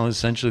person's telling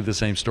essentially the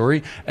same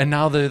story and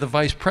now they're the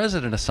vice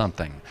president of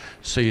something.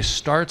 So you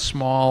start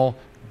small,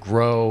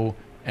 grow,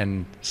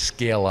 and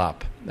scale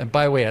up. And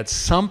by the way, at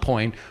some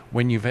point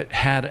when you've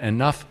had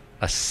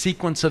a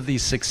sequence of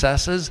these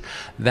successes,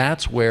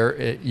 that's where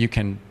you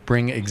can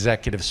bring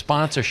executive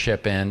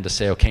sponsorship in to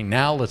say, okay,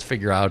 now let's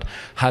figure out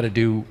how to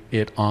do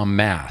it en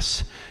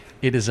masse.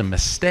 It is a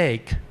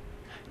mistake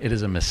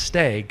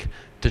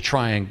to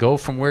try and go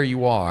from where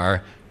you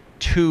are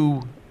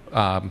to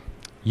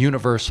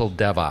universal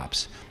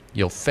DevOps.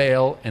 You'll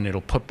fail and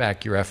it'll put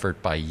back your effort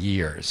by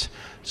years.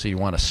 So you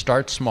want to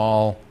start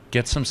small,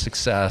 get some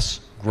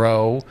success,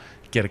 grow,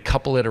 get a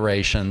couple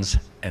iterations,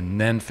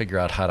 and then figure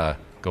out how to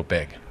go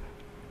big,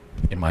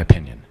 in my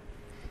opinion.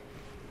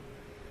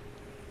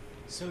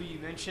 So you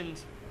mentioned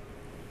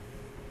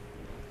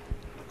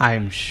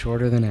I'm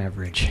shorter than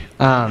average.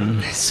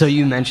 So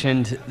you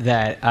mentioned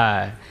that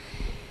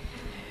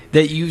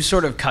that you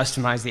sort of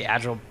customize the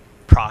agile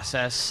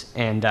process,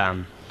 and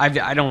I've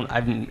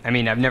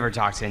never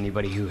talked to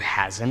anybody who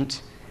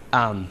hasn't.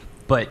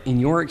 But in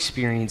your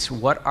experience,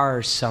 what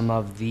are some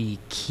of the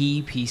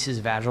key pieces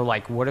of agile?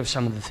 Like, what are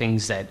some of the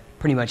things that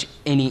pretty much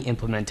any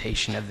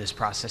implementation of this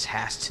process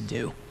has to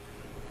do?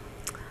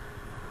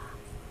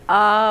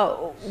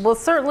 Well,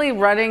 certainly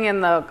running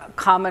in the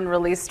common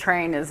release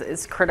train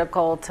is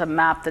critical to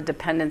map the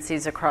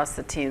dependencies across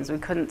the teams. We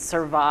couldn't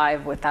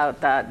survive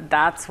without that.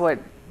 That's what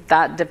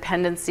that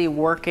dependency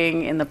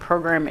working in the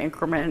program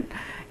increment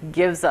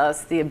gives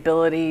us the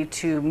ability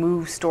to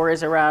move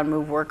stories around,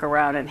 move work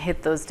around, and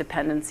hit those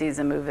dependencies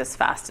and move as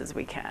fast as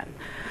we can.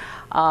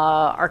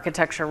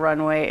 Architecture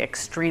runway,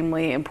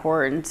 extremely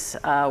important.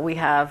 We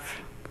have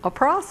a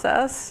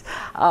process,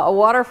 a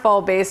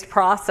waterfall-based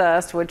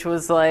process, which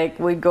was like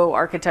we'd go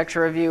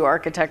architecture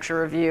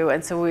review,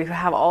 and so we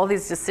have all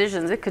these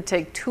decisions. It could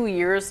take 2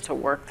 years to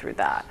work through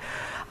that.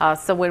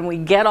 So when we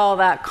get all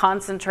that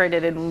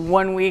concentrated in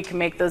 1 week,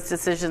 make those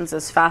decisions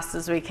as fast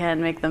as we can,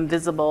 make them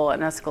visible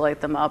and escalate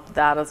them up,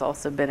 that has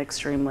also been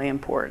extremely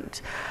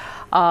important.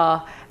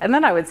 And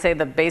then I would say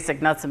the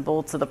basic nuts and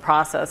bolts of the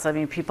process. I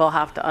mean, people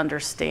have to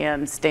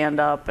understand stand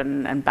up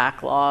and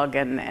backlog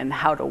and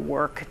how to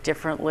work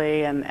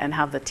differently and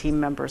have the team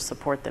members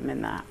support them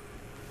in that.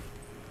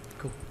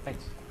 Cool,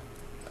 thanks.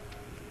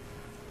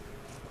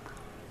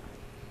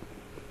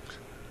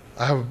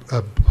 I have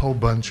a whole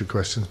bunch of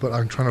questions, but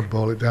I'm trying to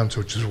boil it down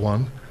to just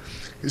one.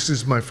 This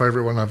is my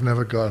favorite one. I've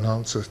never got an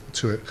answer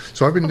to it.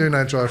 So I've been doing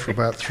Agile for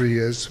about 3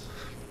 years.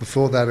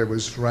 Before that, it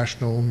was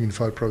rational,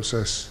 unified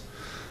process.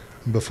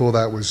 And before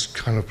that was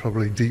kind of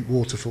probably deep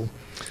waterfall.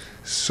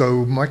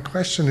 So my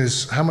question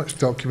is, how much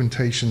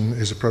documentation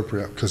is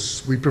appropriate?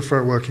 Because we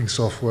prefer working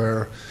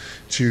software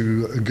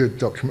to a good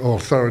document or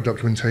thorough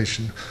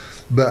documentation.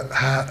 But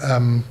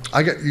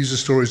I get user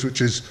stories,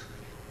 which is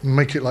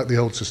make it like the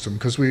old system,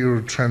 because we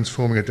were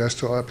transforming a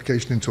desktop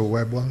application into a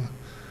web one,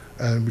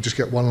 and we just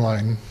get one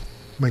line,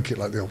 make it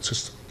like the old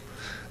system.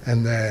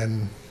 And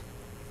then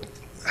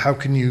how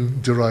can you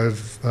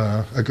derive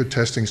a good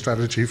testing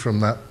strategy from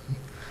that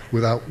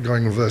without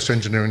going reverse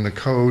engineering the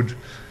code?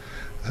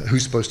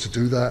 Who's supposed to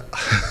do that?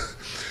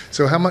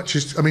 So how much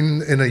is, I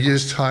mean, in a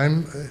year's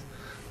time,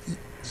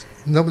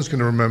 no one's going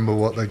to remember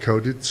what they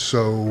coded,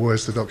 so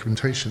where's the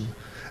documentation?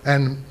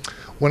 And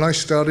when I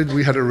started,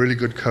 we had a really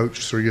good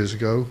coach 3 years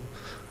ago.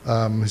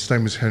 His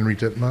name was Henry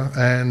Dittmer,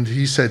 and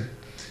he said,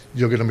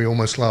 you're going to be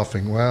almost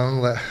laughing.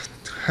 Well, that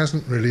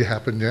hasn't really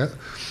happened yet.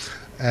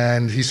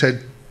 And he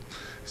said,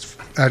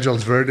 Agile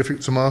is very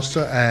difficult to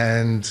master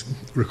and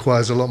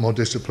requires a lot more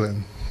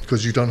discipline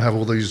because you don't have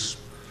all these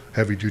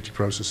heavy-duty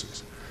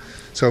processes.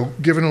 So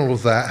given all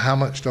of that, how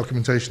much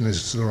documentation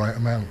is the right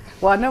amount?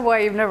 Well, I know why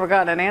you've never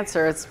gotten an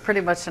answer. It's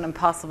pretty much an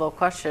impossible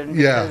question.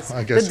 Yeah,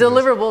 I guess the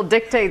deliverable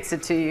dictates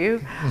it to you.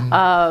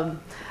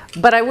 Mm-hmm.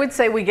 But I would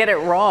say we get it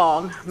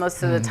wrong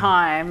most of the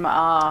time.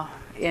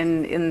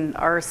 In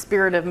our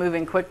spirit of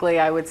moving quickly,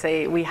 I would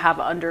say we have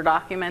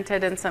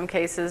under-documented in some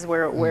cases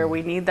where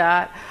we need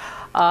that.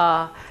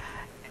 And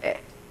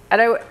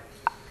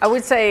I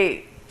would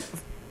say,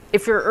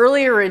 if you're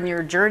earlier in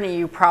your journey,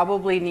 you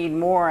probably need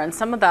more, and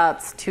some of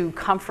that's to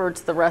comfort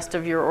the rest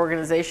of your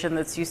organization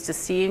that's used to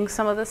seeing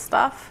some of this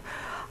stuff.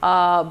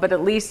 But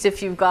at least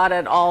if you've got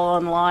it all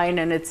online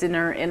and it's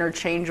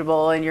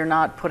interchangeable and you're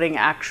not putting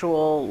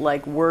actual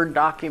like Word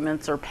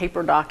documents or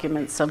paper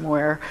documents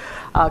somewhere,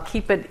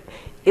 keep it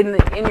in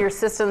your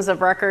systems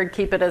of record,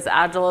 keep it as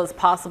agile as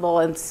possible,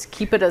 and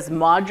keep it as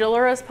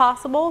modular as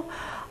possible.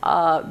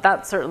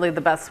 That's certainly the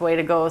best way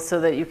to go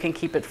so that you can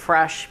keep it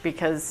fresh,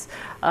 because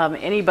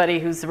anybody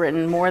who's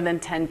written more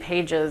than 10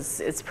 pages,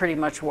 it's pretty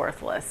much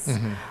worthless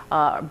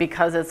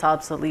because it's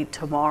obsolete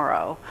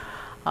tomorrow.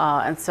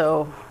 And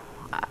so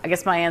I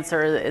guess my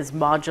answer is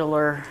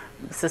modular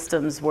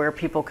systems where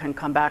people can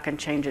come back and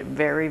change it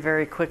very,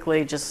 very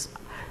quickly.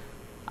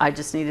 I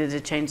just needed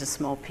to change a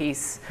small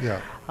piece.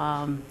 Yeah.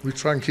 We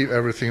try and keep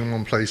everything in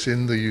one place.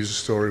 In the user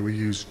story, we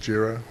use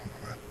Jira.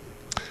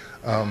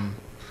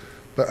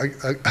 But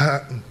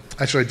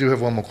actually, I do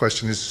have one more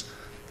question. Is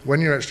when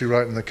you're actually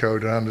writing the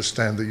code, I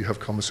understand that you have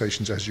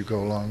conversations as you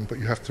go along, but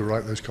you have to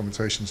write those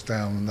conversations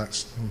down, and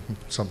that's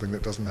something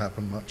that doesn't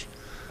happen much.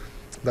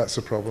 That's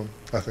a problem,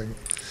 I think.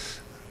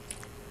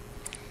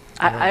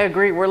 I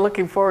agree. We're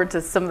looking forward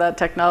to some of that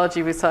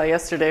technology we saw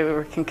yesterday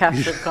where we can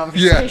capture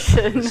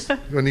conversation.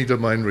 Yeah. I need a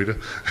mind reader.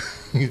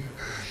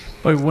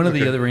 But one of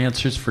the other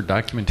answers for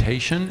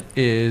documentation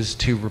is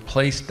to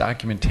replace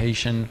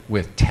documentation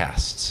with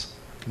tests.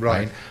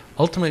 Right?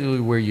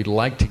 Ultimately, where you'd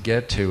like to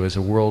get to is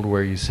a world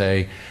where you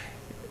say,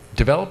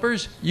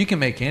 developers, you can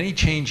make any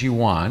change you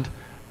want.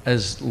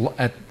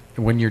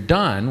 When you're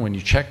done, when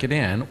you check it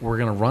in, we're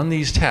going to run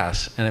these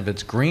tests, and if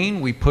it's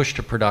green, we push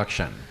to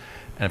production.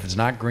 And if it's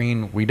not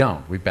green, we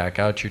don't. We back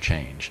out your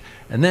change.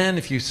 And then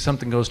if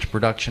something goes to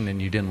production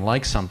and you didn't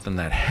like something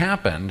that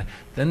happened,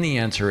 then the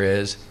answer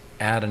is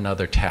add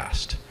another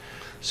test.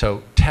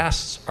 So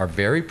tests are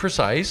very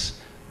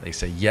precise. They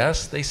say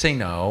yes, they say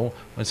no.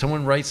 When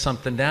someone writes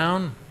something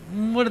down,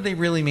 what do they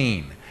really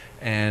mean?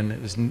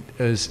 And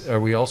are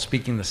we all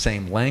speaking the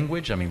same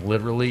language? I mean,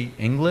 literally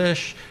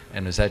English?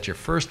 And is that your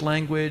first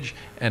language?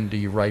 And do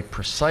you write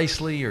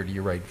precisely or do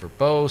you write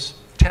verbose?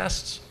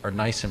 Tests are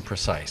nice and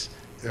precise.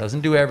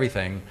 Doesn't do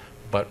everything,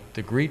 but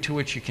the degree to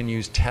which you can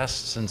use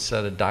tests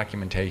instead of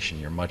documentation,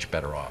 you're much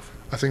better off.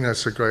 I think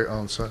that's a great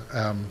answer.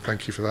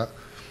 Thank you for that.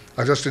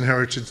 I just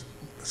inherited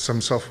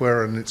some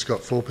software and it's got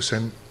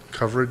 4%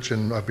 coverage,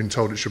 and I've been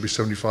told it should be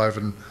 75,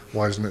 and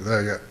why isn't it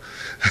there yet?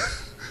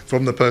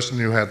 From the person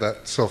who had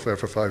that software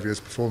for 5 years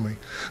before me.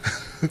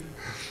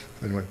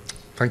 Anyway,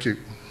 thank you.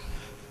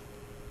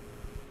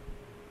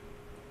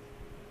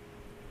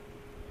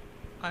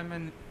 I'm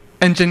an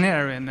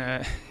engineer in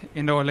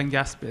the oil and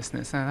gas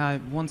business, and I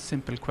have one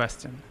simple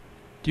question.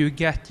 Do you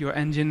get your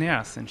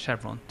engineers in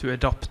Chevron to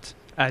adopt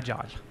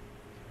Agile?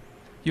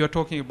 You are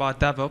talking about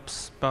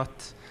DevOps,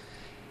 but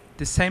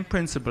the same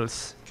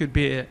principles could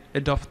be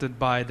adopted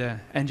by the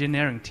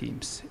engineering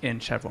teams in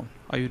Chevron.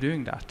 Are you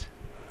doing that?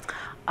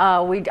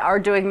 We are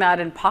doing that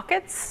in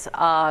pockets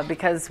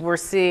because we're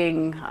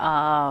seeing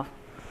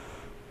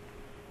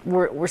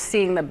we're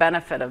seeing the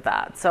benefit of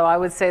that. So I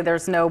would say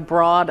there's no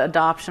broad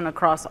adoption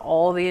across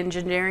all the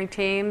engineering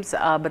teams,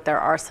 but there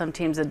are some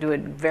teams that do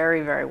it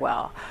very, very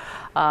well.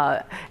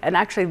 And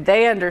actually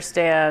they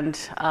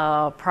understand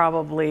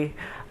probably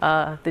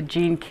the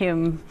Gene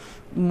Kim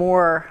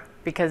more,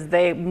 because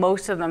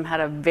most of them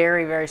had a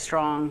very, very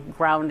strong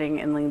grounding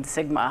in Lean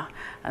Sigma.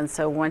 And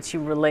so once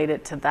you relate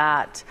it to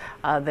that,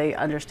 they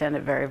understand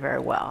it very, very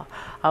well.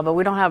 But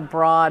we don't have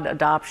broad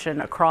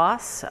adoption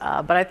across,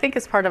 but I think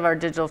as part of our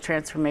digital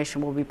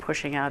transformation, we'll be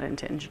pushing out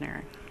into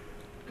engineering.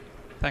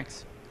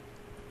 Thanks.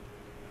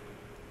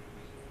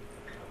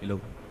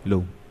 Hello.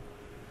 Hello.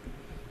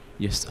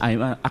 Yes,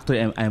 I'm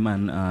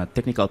a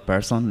technical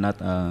person, not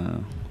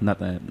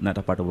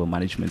a part of the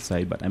management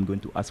side, but I'm going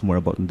to ask more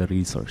about the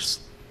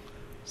resource.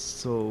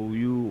 So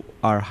you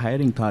are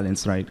hiring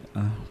talents, right?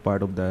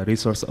 Part of the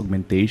resource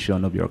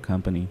augmentation of your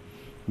company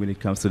when it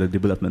comes to the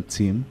development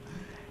team.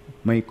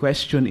 My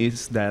question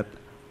is that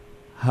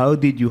how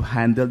did you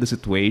handle the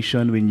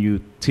situation when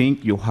you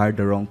think you hired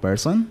the wrong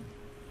person?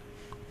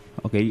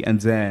 Okay, and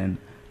then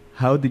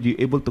how did you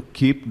able to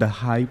keep the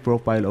high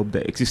profile of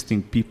the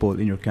existing people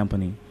in your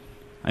company?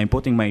 I'm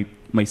putting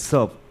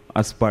myself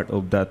as part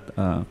of that.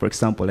 For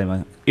example, I'm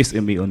an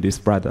SME on this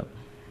product,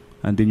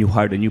 and then you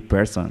hired a new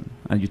person,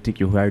 and you think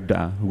you hired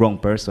the wrong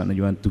person, and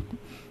you want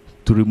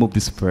to remove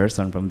this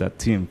person from that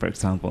team, for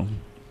example.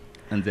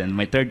 And then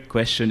my third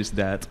question is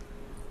that,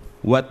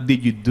 what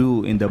did you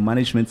do in the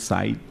management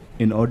side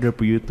in order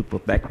for you to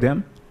protect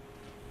them,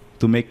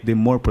 to make them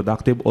more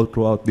productive all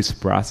throughout this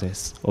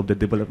process of the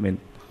development,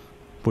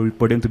 for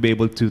them to be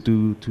able to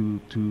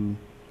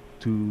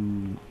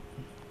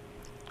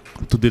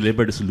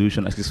deliver the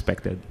solution as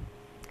expected?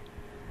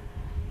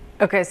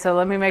 Okay, so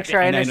let me make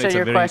sure I understood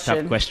your question.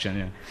 Tough question,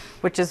 yeah.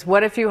 Which is,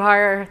 what if you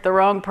hire the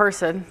wrong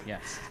person?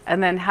 Yes.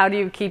 And then how do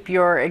you keep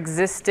your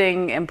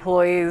existing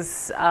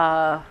employees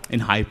in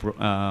high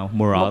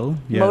morale?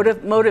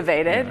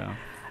 Motivated? Yeah.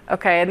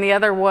 Okay, and the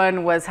other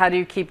one was, how do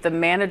you keep the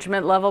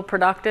management level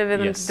productive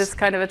in Yes. this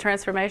kind of a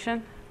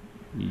transformation?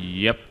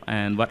 Yep,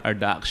 and what are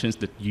the actions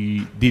that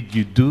you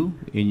do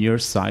in your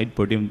side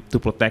for them to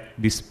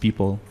protect these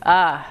people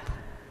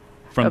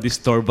from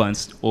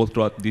disturbance all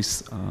throughout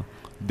this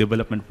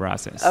development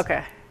process?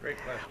 Okay.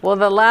 Well,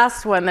 the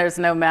last one, there's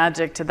no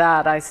magic to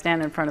that. I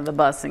stand in front of the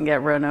bus and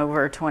get run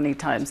over 20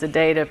 times a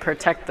day to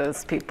protect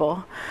those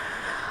people.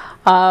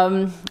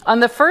 On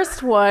the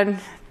first one,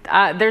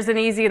 there's an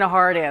easy and a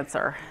hard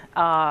answer.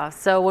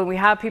 So when we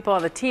have people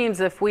on the teams,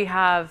 if we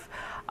have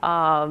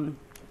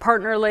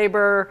partner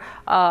labor,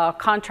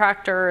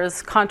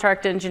 contractors,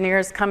 contract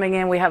engineers coming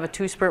in, we have a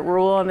 2-sprint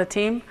rule on the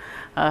team.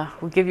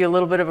 We give you a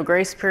little bit of a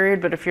grace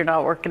period, but if you're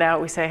not working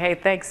out, we say, hey,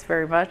 thanks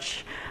very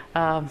much.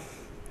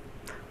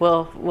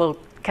 We'll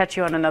catch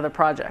you on another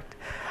project.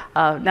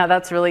 Now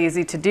that's really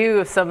easy to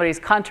do if somebody's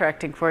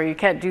contracting for you. You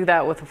can't do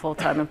that with a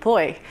full-time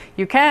employee.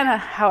 You can,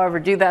 however,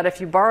 do that if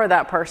you borrow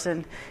that person.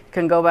 You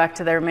can go back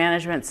to their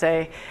management,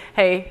 say,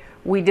 hey,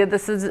 we did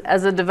this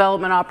as a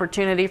development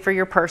opportunity for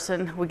your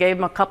person. We gave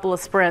them a couple of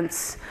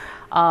sprints.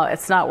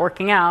 It's not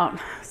working out.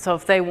 So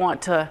if they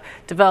want to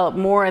develop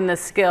more in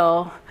this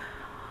skill,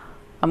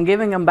 I'm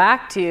giving them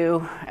back to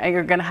you, and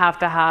you're going to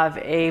have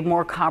a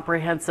more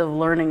comprehensive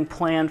learning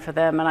plan for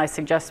them, and I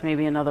suggest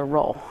maybe another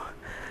role.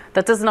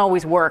 That doesn't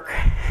always work.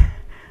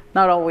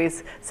 Not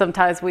always.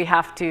 Sometimes we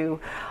have to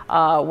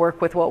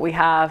work with what we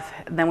have,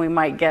 and then we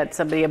might get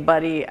somebody, a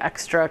buddy,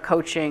 extra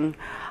coaching.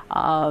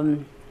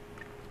 And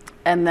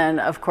then,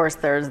 of course,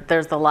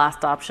 there's the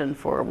last option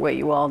for what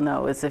you all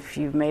know is if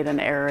you've made an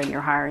error and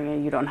you're hiring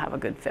and you don't have a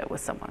good fit with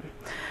someone.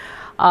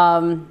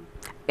 And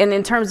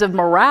in terms of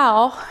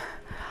morale,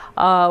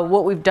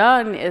 what we've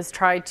done is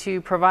try to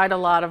provide a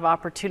lot of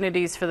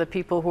opportunities for the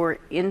people who are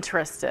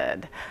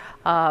interested.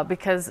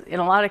 Because in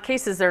a lot of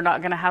cases, they're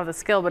not going to have the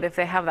skill, but if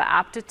they have the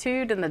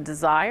aptitude and the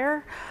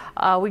desire,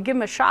 we give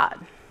them a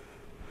shot.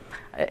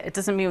 It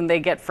doesn't mean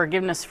they get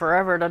forgiveness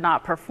forever to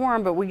not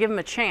perform, but we give them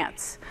a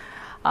chance.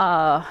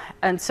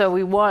 And so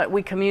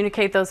we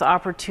communicate those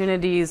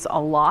opportunities a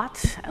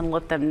lot and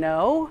let them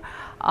know.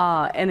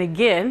 And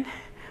again,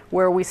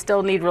 where we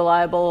still need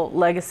reliable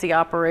legacy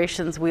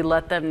operations, we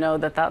let them know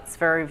that that's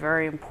very,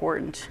 very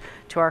important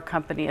to our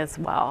company as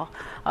well.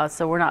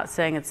 So we're not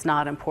saying it's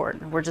not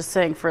important. We're just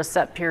saying for a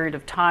set period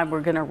of time,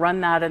 we're going to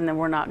run that, and then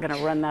we're not going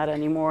to run that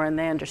anymore, and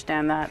they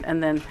understand that,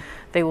 and then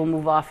they will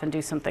move off and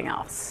do something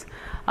else.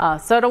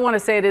 So I don't want to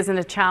say it isn't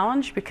a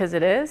challenge, because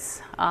it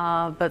is,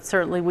 but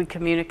certainly we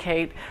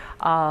communicate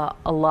a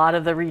lot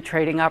of the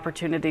retraining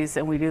opportunities,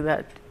 and we do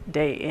that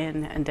day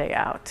in and day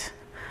out.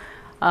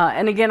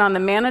 And again, on the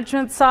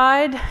management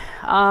side,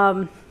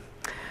 I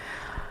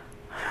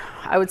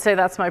would say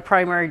that's my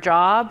primary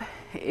job,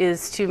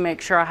 is to make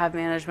sure I have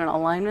management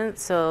alignment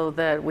so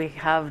that we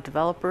have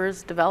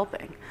developers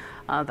developing.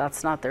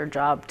 That's not their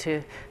job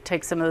to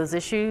take some of those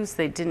issues.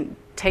 They didn't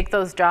take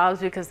those jobs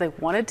because they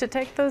wanted to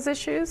take those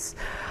issues.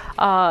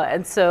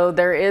 And so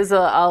there is a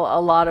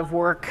lot of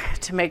work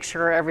to make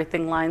sure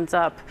everything lines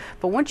up.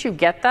 But once you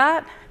get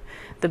that,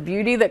 the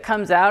beauty that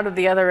comes out of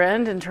the other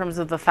end in terms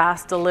of the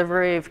fast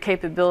delivery of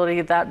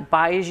capability, that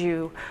buys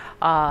you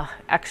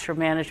extra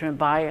management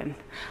buy-in.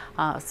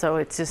 So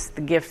it's just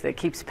the gift that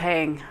keeps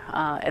paying,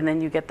 and then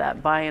you get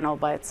that buy-in all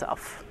by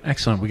itself.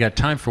 Excellent. We got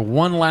time for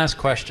one last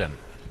question.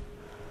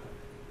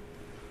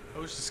 I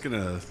was just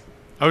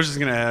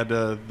gonna add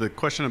the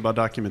question about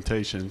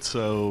documentation.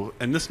 So,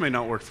 and this may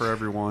not work for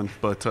everyone,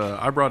 but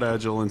I brought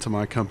Agile into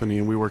my company,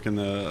 and we work in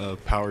the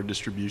power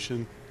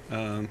distribution.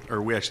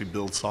 Or we actually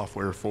build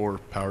software for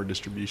power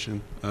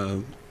distribution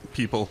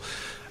people.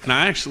 And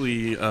I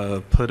actually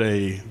put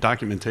a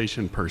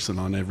documentation person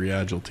on every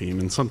Agile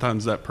team. And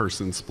sometimes that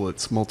person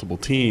splits multiple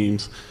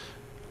teams,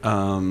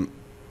 but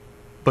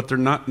they're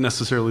not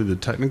necessarily the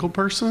technical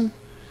person.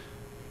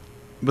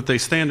 But they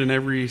stand in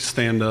every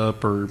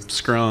stand-up or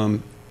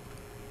scrum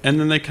and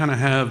then they kind of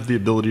have the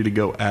ability to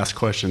go ask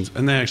questions,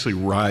 and they actually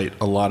write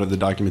a lot of the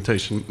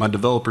documentation. My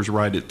developers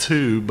write it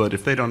too, but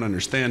if they don't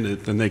understand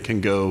it, then they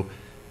can go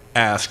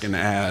ask and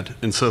add.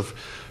 And so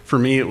for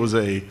me, it was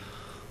a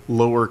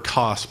lower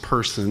cost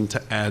person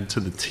to add to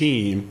the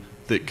team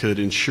that could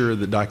ensure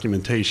the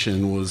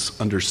documentation was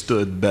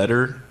understood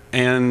better.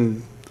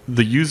 And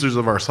the users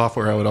of our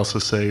software, I would also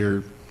say,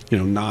 are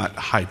not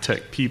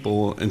high-tech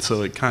people, and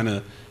so it kind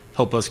of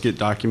helped us get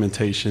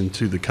documentation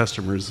to the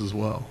customers as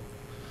well.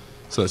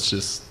 So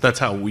that's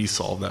how we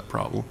solve that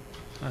problem.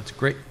 That's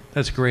great.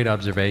 That's a great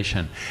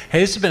observation. Hey,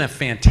 this has been a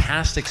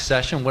fantastic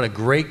session. What a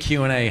great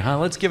Q&A, huh?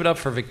 Let's give it up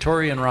for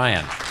Victoria and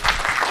Ryan.